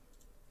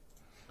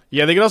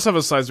 Yeah, they could also have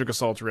a Seismic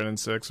Assault Ren in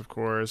 6, of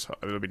course.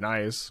 It would be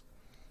nice.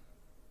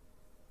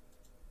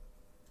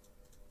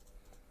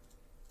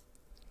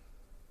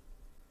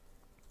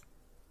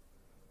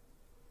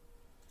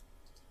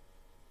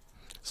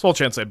 Small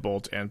chance I'd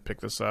bolt and pick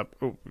this up.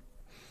 Oh,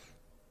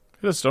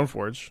 hit a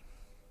Stoneforge.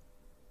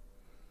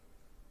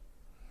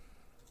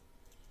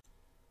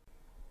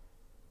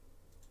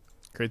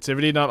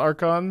 Creativity, not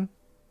Archon.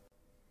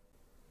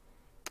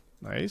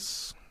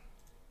 Nice.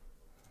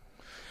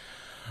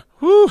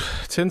 Whew,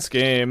 tense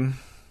game.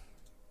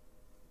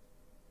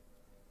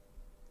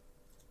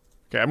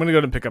 Okay, I'm gonna go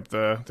ahead and pick up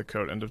the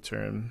coat end of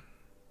turn.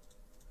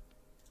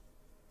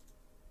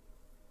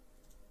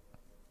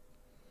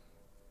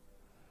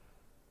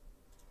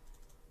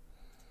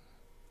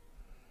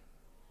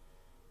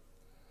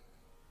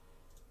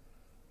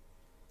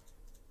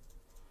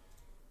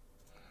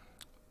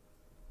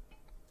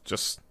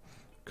 Just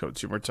coat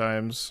 2 more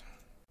times.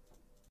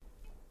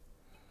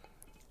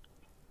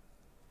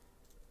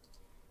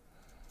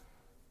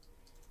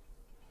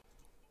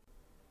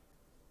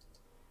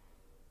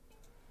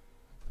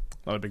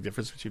 Not a big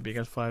difference between being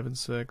at 5 and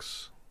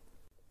 6.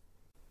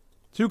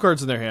 2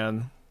 cards in their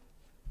hand.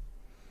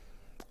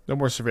 No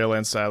more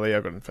Surveillance, sadly.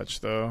 I'll go and fetch,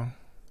 though.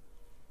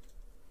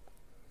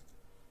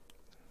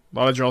 A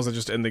lot of draws that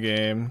just end the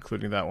game,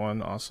 including that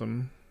one.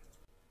 Awesome.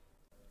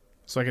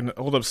 So I can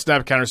hold up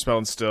Snap, Counterspell,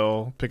 and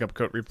still pick up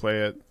Coat,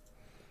 replay it.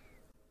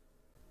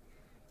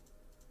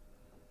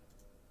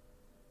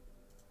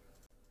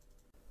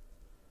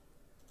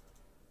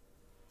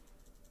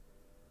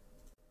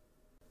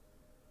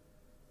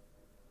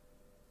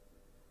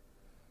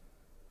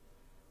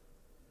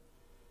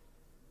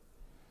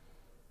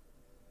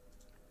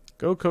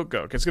 Go, Coat, go.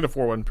 Okay, let's get a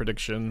 4-1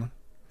 prediction.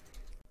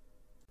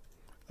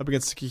 Up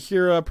against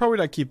Kihira. Probably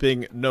not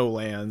keeping no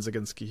lands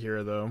against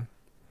Kihira, though.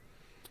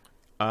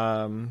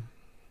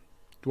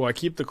 Do I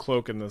keep the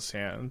Cloak in this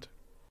hand?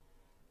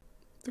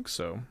 I think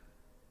so.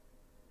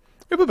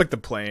 I'll put back the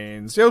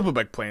Plains. Yeah, I'll put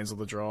back Plains on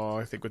the draw,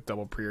 I think, with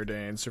double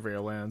Preordain,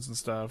 Surveil lands, and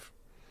stuff.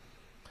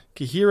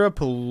 Kihira,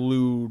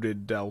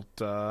 Polluted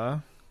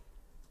Delta.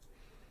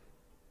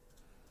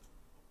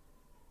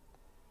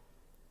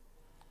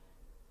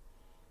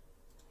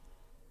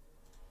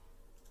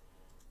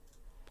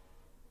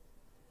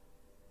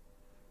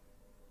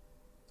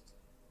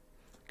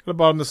 Gonna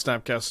bottom the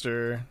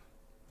Snapcaster.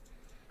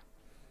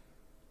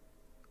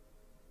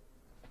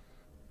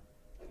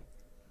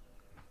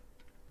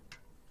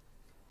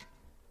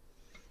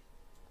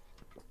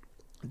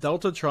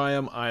 Delta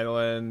Triumph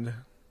Island.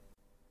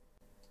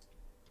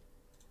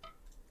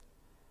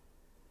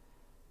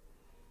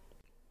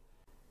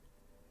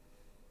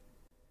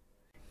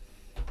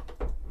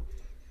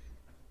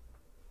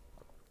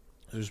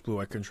 There's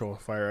blue-white control,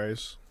 Fire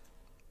Ice.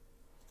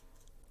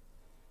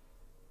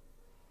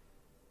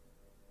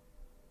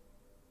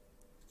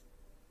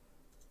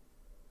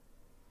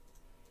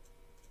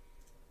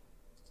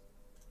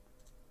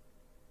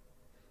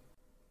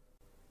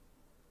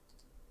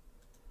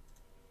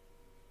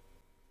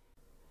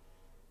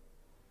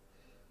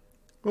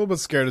 A little bit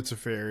scared it's a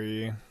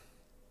fairy. I'm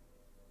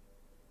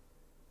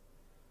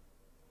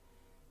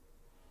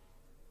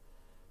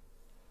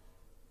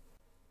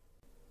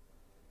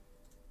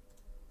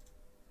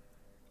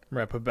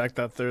gonna put back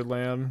that 3rd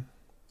land.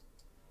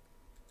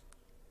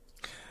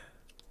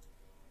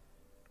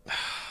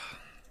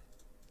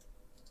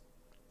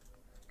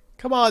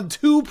 Come on,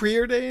 2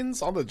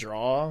 Preordains on the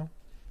draw.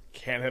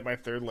 Can't hit my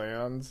 3rd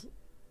land.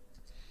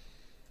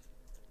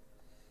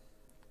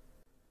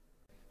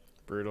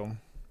 Brutal.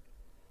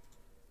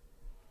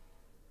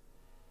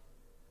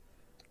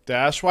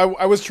 Dash? Well,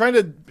 I was trying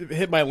to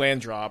hit my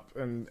land drop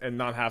and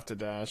not have to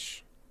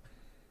dash.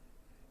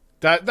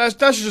 That's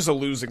just a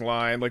losing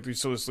line. Like, we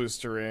still just lose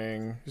to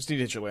ring. Just need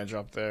to hit your land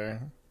drop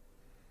there.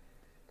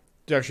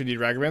 Do you actually need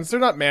Ragavans? They're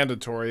not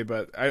mandatory,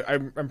 but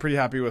I'm pretty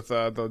happy with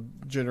the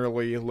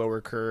generally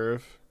lower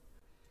curve.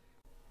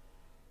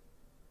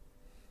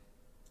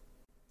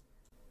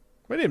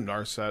 I name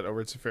Narset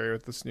over Teferi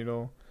with this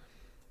needle.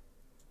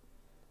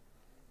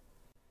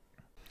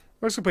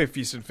 I'm just gonna play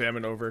Feast and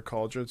Famine over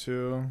Kaldra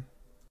too.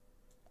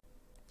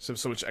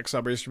 So much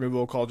exile base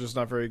removal. Kaldra's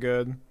not very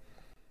good.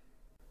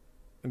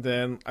 And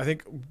then I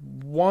think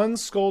 1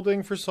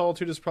 Scolding for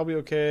Solitude is probably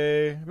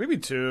okay. Maybe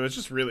 2. It's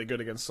just really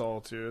good against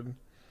Solitude.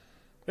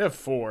 We have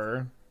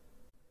 4.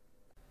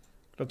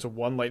 Up to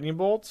 1 Lightning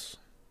Bolt.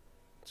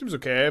 Seems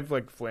okay. I have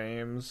like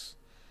Flames.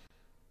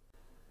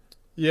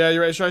 Yeah,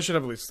 you're right. I should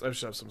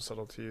have some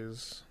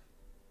Subtleties.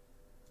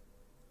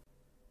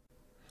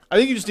 I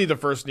think you just need the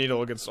first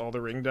needle against all the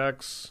ring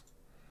decks.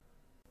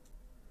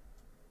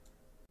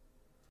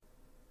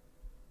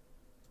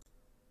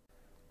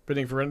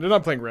 Bidding for Ren. They're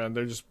not playing Ren.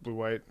 They're just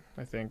blue-white,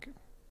 I think.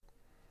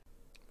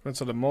 That's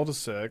on the mull to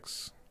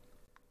 6.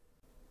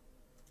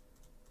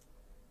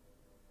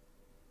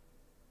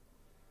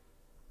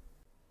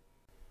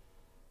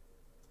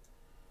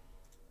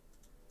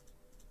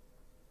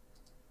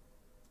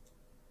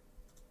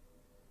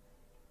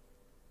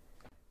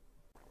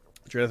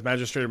 Drath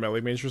Magistrate or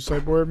Melee Mage for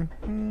sideboard?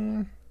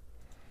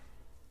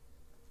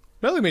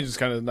 Melee Mage is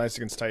kind of nice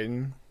against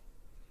Titan.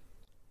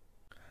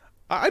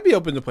 I'd be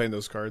open to playing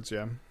those cards,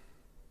 yeah.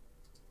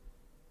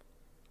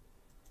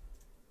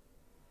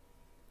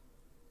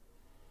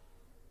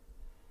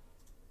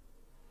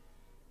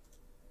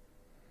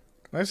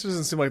 Nice, it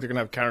doesn't seem like they're going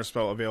to have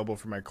Counterspell available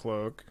for my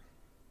Cloak.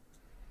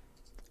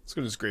 Let's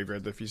go to this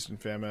Graveyard, the Feast and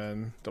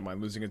Famine. Don't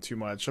mind losing it too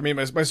much. I mean,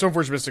 my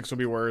Stoneforge Mystics will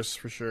be worse,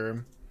 for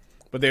sure.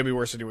 But they'd be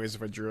worse anyways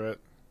if I drew it.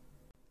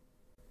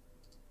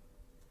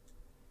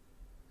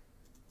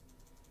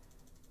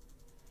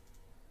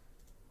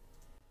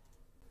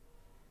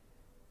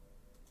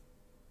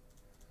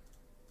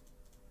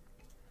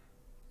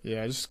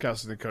 Yeah, I just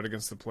casted the code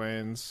against the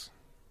planes.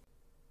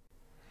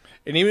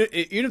 And even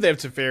if they have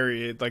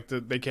Teferi, like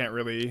they can't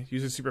really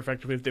use it super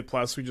effectively. If they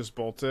plus, we just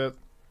bolt it.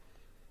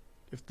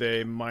 If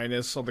they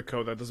minus on the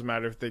code, that doesn't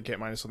matter if they can't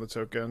minus on the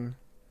token.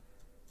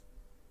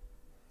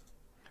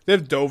 They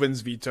have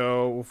Dovin's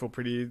Veto, will feel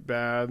pretty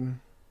bad.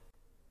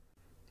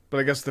 But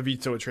I guess the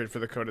Veto would trade for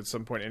the code at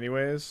some point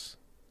anyways.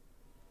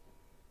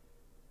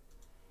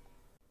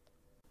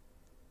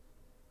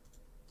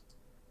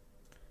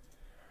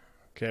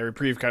 Okay,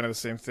 Reprieve, kind of the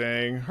same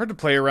thing. Hard to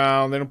play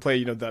around. They don't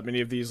play, that many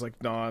of these, like,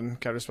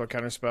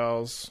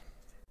 counterspells.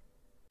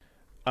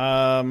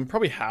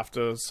 Probably have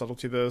to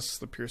Subtlety this.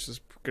 The Pierce is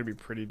going to be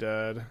pretty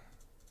dead.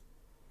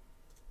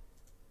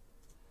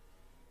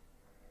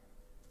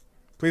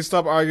 Please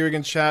stop arguing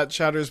in chat.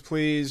 Chatters,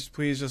 please.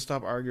 Please just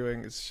stop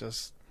arguing. It's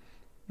just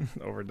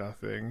over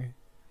nothing.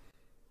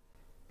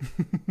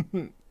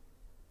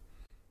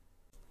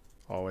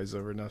 Always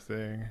over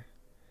nothing.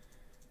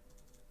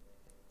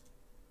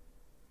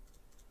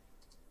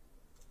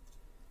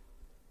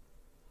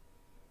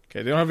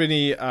 Okay, they don't have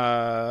any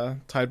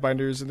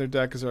Tidebinders in their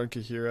deck because they're on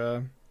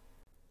Kahira.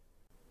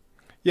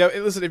 Yeah,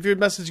 listen, if your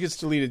message gets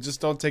deleted,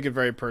 just don't take it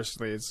very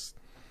personally. It's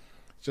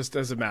just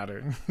doesn't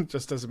matter. It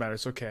just doesn't matter.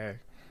 It's okay.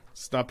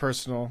 It's not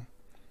personal.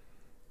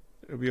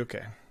 It'll be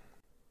okay.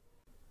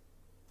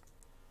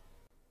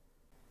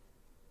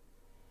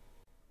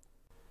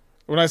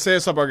 When I say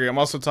stop arguing, I'm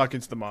also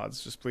talking to the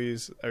mods. Just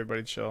please,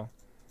 everybody chill.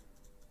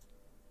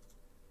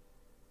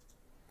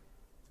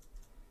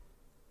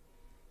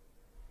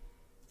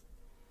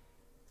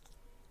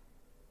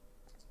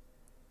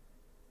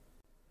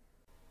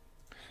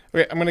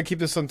 Okay, I'm gonna keep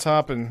this on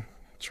top and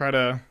try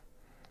to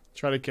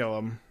kill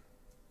him.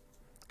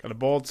 Got a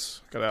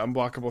bolt, got an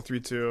unblockable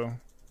 3/2.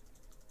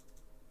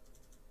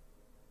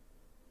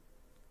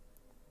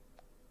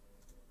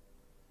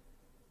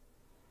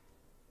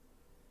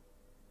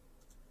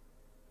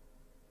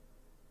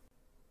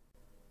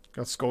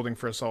 Got Scolding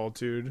for a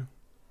Solitude.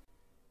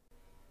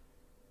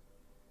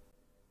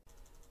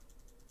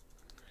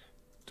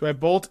 Do I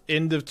bolt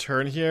end of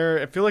turn here?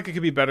 I feel like it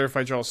could be better if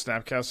I draw a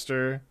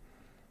Snapcaster.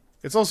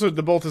 It's also,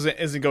 the bolt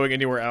isn't going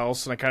anywhere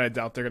else, and I kind of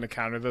doubt they're going to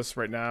counter this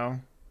right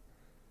now.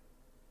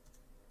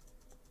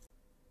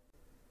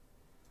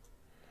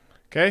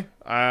 Okay,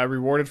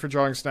 rewarded for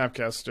drawing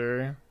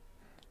Snapcaster.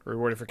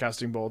 Rewarded for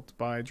casting bolt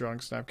by drawing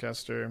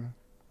Snapcaster.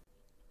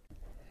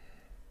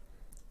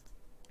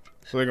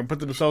 So they're going to put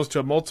themselves to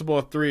a multiple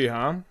of 3,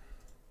 huh?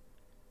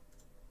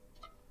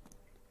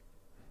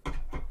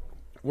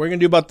 What are you going to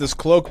do about this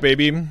cloak,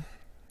 baby?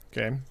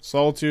 Okay,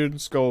 Solitude,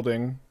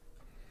 Scolding.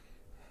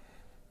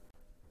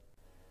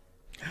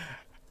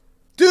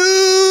 Dude!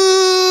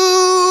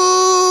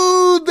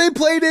 They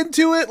played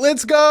into it!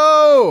 Let's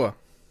go!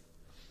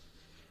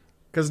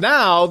 Because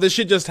now, this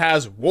shit just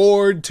has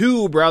Ward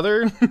 2,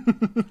 brother.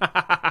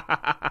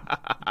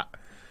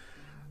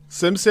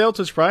 Simsail,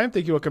 Twitch Prime,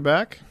 thank you, welcome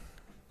back.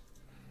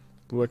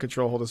 Blue Eye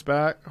Control, hold us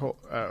back.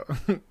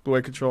 Blue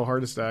Eye Control,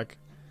 hardest stack.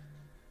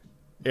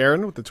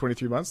 Aaron with the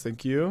 23 months,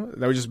 thank you.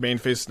 Now we just main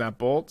face Snap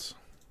Bolt.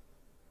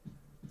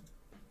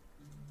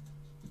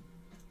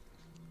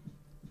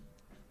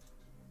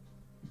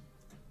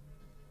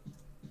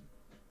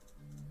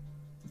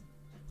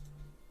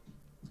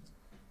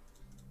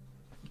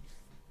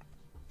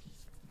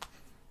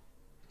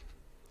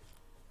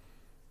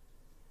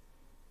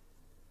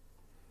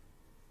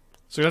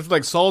 So you have to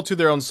like Solitude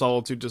their own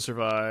Solitude to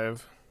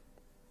survive.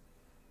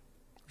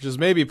 Which is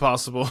maybe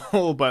possible,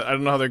 but I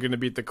don't know how they're going to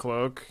beat the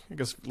Cloak. I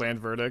guess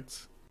Land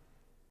Verdict.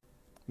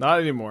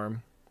 Not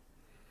anymore.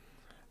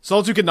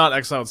 Solitude cannot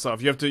exile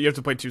itself. You have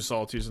to play 2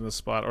 Solitudes in this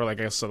spot, or like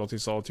I guess Subtlety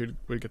Solitude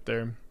would get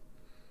there.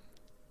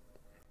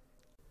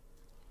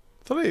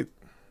 I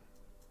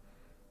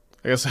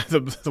guess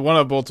the one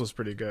on Bolt was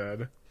pretty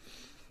good.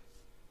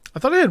 I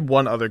thought I had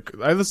one other.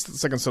 I had this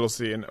second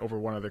Subtlety and over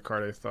one other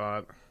card. I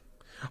thought.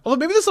 Although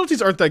maybe the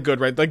Subtleties aren't that good,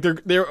 right? Like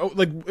they're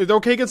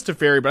okay against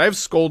Teferi, but I have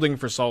Scolding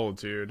for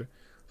Solitude,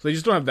 so they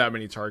just don't have that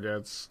many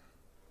targets.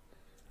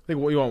 I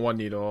think you want 1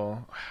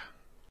 needle. All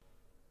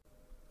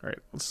right,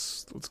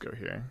 let's go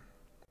here.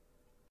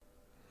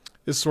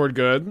 Is Sword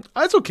good?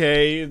 It's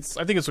okay. I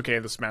think it's okay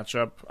in this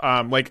matchup.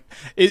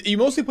 You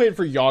mostly play it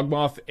for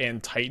Yawgmoth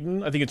and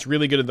Titan. I think it's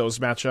really good in those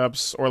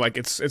matchups, or like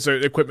it's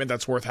an equipment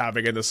that's worth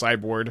having in the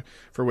sideboard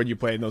for when you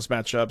play in those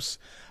matchups.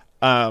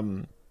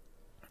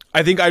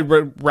 I think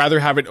I'd rather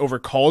have it over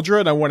Kaldra,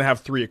 and I want to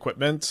have 3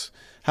 equipment.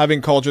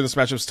 Having Kaldra in this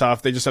matchup's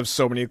tough. They just have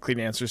so many clean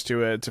answers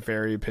to it.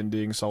 Teferi,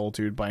 Pending,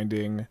 Solitude,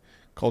 Binding.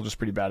 Kaldra's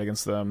pretty bad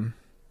against them.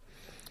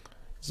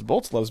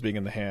 Bolt loves being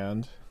in the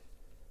hand.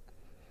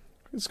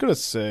 It's good at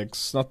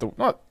 6.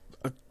 Not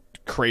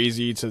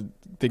crazy to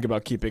think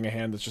about keeping a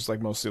hand that's just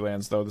like mostly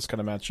lands, though, this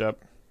kind of matchup.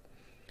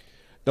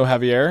 No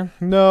Javier?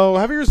 No,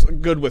 Javier's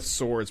good with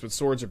swords, but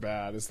swords are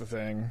bad, is the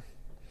thing.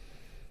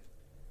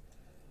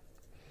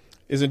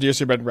 Isn't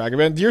DRC better than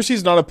Ragavan? DRC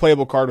is not a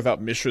playable card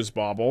without Mishra's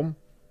Bauble.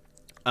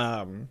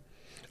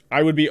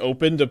 I would be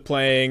open to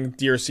playing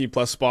DRC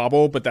plus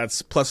Bauble, but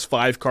that's plus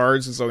 5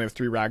 cards since I only have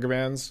 3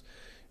 Ragavans.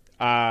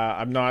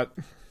 I'm not...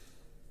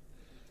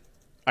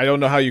 I don't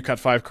know how you cut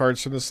 5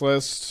 cards from this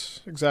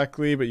list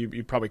exactly, but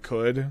you probably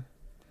could.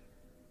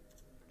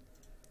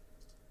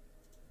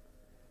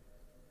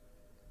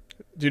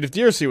 Dude, if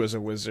DRC was a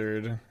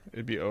wizard,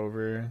 it'd be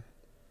over.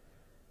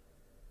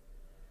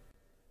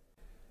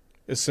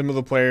 Is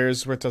similar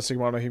players worth testing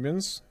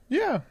mono-humans?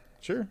 Yeah,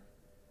 sure.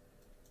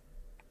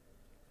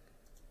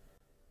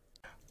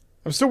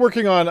 I'm still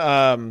working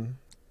on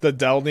the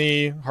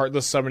Delny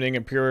Heartless Summoning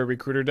Imperial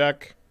Recruiter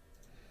deck.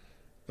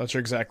 Not sure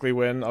exactly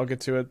when I'll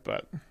get to it,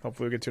 but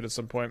hopefully we'll get to it at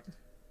some point.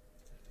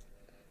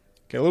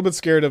 Okay, a little bit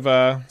scared of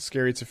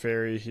Scary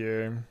Teferi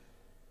here.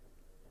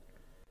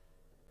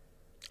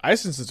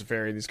 Ice and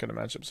Teferi, these kind of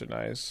matchups are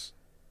nice.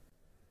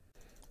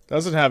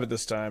 Doesn't have it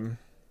this time.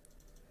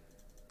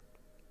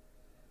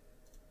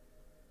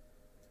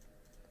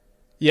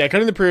 Yeah,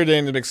 cutting the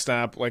Preordain to make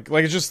snap, like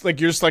it's just like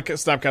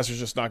Snapcaster's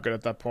just not good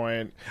at that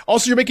point.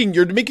 Also, you're making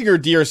your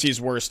DRCs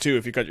worse too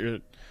if you cut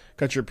your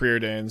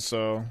Preordain,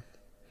 so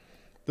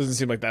doesn't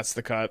seem like that's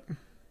the cut. I'm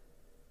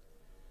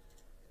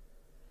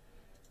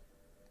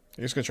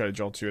just gonna try to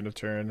jolt you in a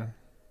turn.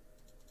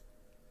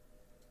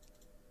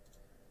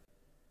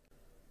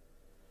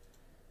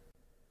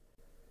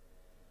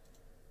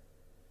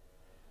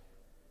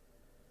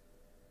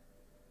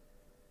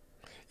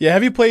 Yeah,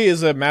 Heavy Play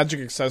is a magic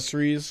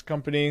accessories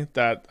company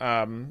that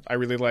I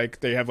really like.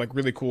 They have like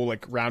really cool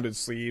like rounded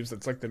sleeves.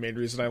 That's like the main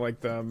reason I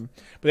like them.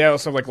 But they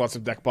also have like lots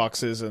of deck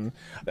boxes, and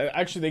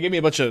actually they gave me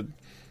a bunch of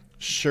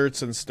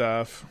shirts and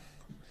stuff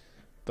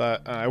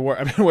that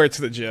I've been wearing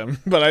to the gym,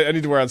 but I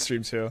need to wear on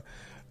stream too.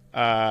 Or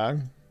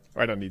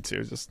I don't need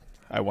to, just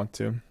I want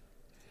to.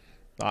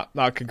 Not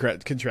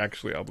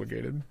contractually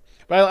obligated.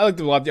 But I like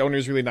them a lot. The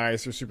owner's really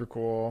nice. They're super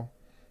cool.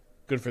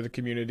 Good for the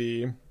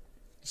community.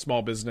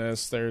 Small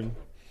business. They're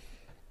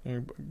a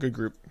good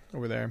group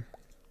over there.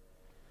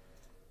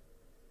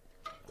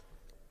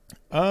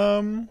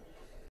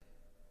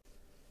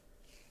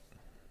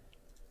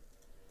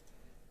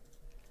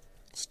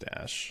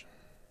 Stash.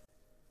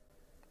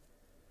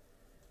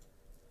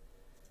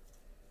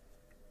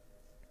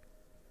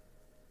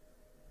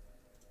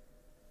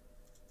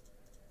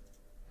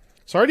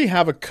 So I already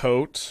have a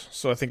coat,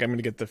 so I think I'm going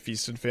to get the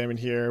Feasted Famine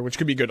here, which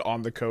could be good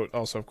on the coat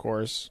also, of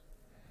course.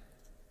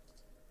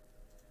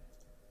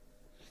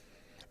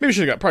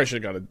 Maybe probably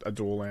should have got a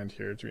dual land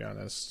here, to be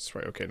honest. It's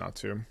probably okay not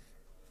to.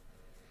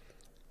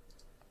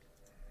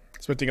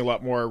 Spending a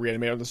lot more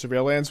reanimate on the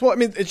Surveil lands. Well, I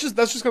mean, that's just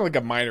kind of like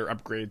a minor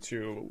upgrade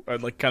to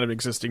like kind of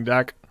existing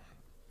deck.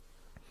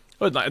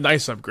 Well, a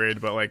nice upgrade,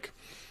 but like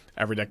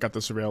every deck got the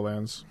Surveil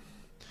lands.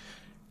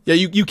 Yeah,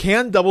 you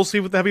can double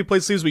sleeve with the Heavy Play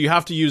sleeves, but you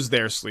have to use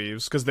their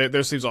sleeves because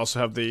their sleeves also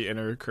have the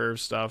inner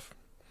curve stuff.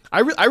 I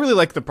really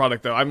like the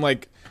product though. I'm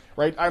like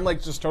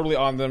just totally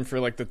on them for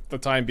like the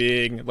time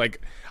being.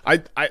 Like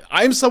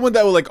I'm someone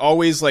that will like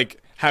always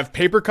like have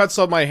paper cuts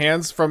on my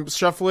hands from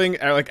shuffling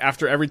like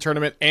after every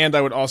tournament, and I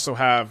would also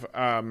have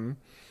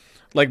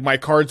like my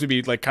cards would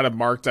be like kind of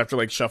marked after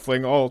like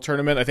shuffling all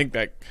tournament. I think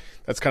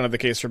that's kind of the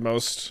case for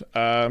most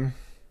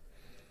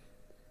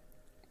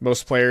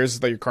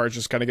players, that your cards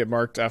just kind of get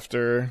marked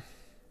after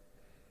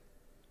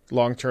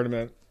long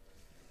tournament.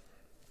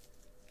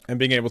 And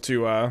being able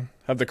to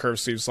have the curved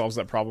sleeve solves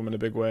that problem in a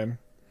big way.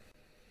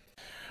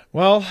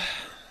 Well,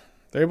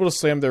 they're able to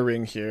slam their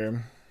ring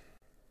here.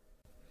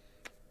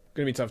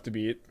 Gonna be tough to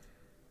beat.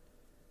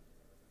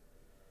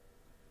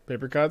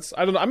 Paper cuts?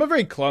 I don't know. I'm a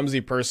very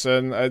clumsy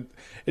person.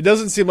 It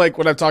doesn't seem like,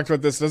 when I've talked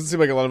about this, it doesn't seem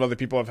like a lot of other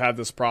people have had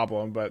this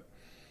problem, but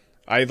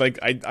I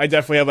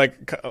definitely have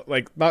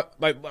like not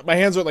like my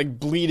hands are like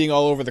bleeding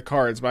all over the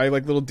cards, but I have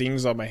like little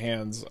dings on my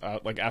hands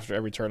like after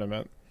every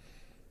tournament.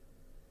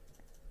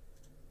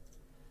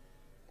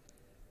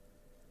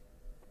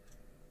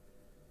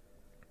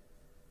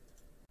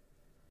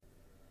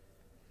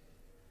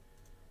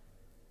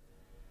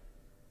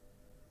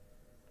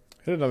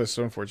 Hit another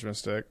Stoneforge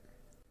Mystic.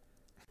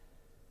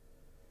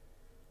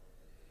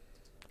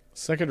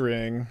 Second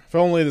ring. If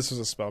only this was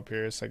a Spell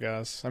Pierce, I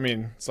guess. I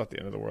mean, it's not the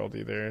end of the world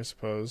either, I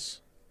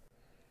suppose.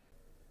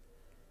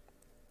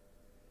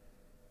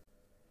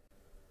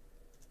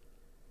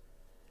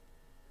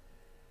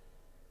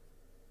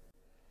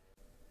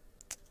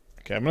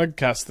 Okay, I'm gonna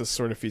cast this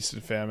Sword of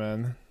Feasted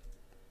Famine.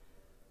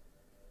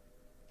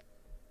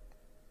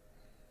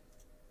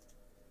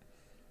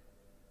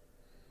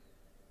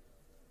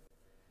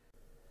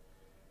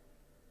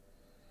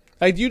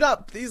 Like, do you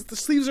not? The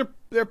sleeves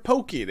they're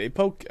pokey. They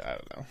poke. I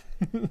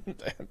don't know.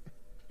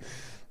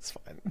 It's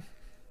fine.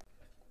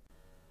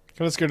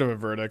 Kind of scared of a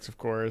verdict, of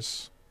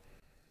course.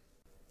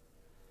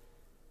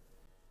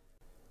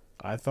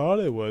 I thought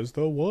it was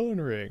the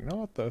 1 ring,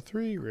 not the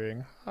 3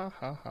 ring. Ha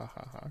ha ha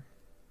ha ha.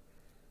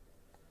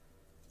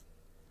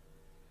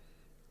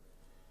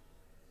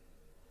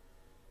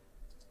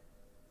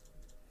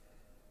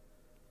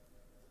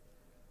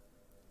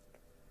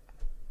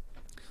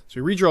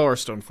 So we redraw our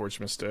Stoneforge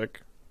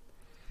Mystic.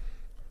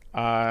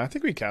 I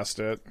think we cast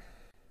it.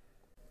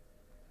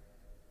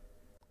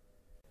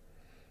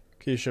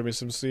 Can you show me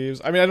some sleeves?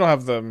 I mean, I don't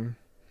have them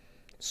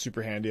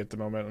super handy at the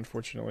moment,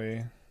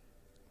 unfortunately.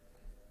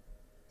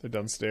 They're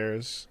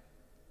downstairs.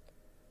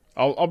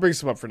 I'll bring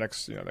some up for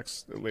next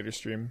later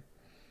stream.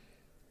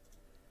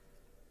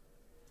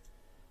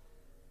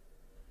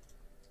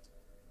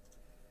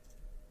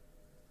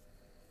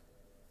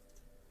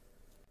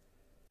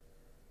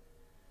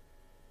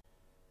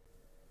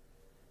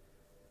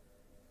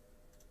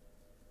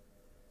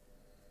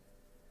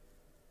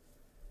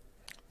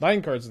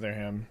 Nine cards in their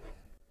hand.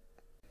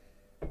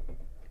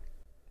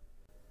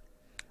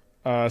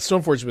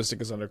 Stoneforge Mystic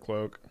is under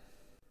cloak.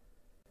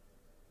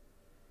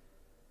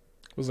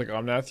 It was like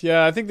Omnath.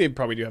 Yeah, I think they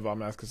probably do have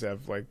Omnath because they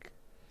have like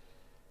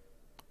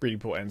Breeding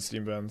Pool and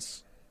Steam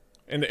Vents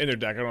in their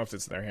deck. I don't know if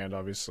it's in their hand,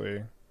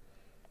 obviously.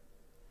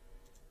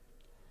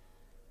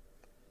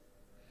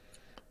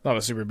 Not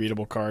a super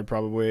beatable card,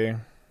 probably.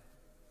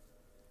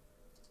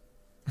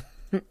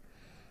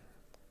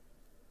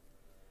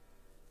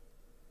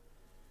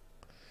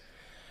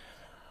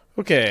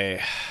 Okay.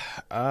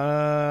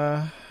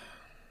 I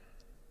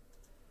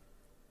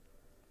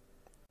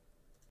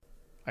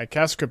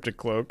cast Cryptic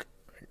Coat.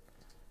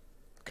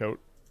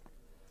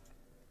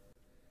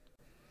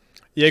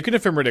 Yeah, you can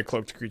ephemerate a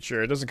cloaked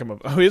creature. It doesn't come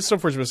up. Oh, it's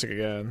Stoneforge Mystic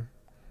again.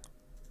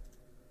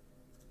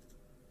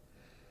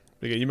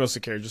 But again, you mostly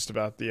care just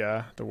about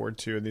the ward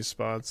 2 in these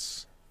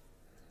spots.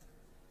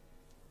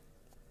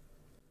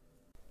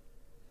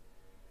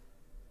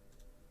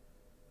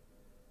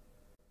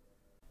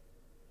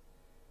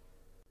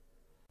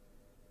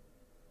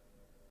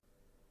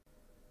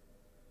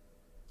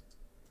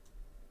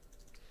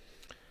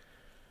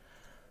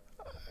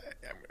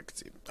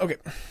 Okay,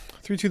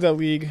 3-2 that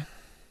league.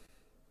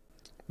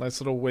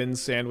 Nice little win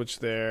sandwich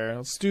there.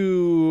 Let's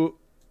do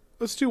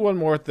one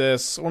more with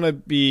this. I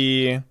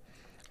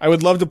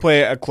would love to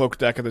play a cloak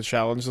deck at the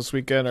challenge this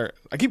weekend, or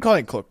I keep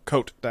calling it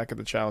coat deck at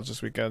the challenge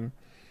this weekend.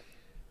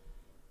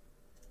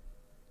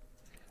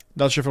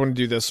 Not sure if I want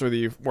to do this or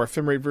the more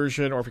ephemerate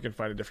version, or if we can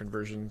find a different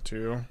version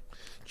too.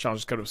 Challenge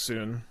is coming up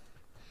soon.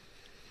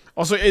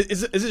 Also,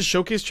 is it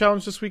showcase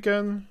challenge this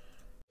weekend?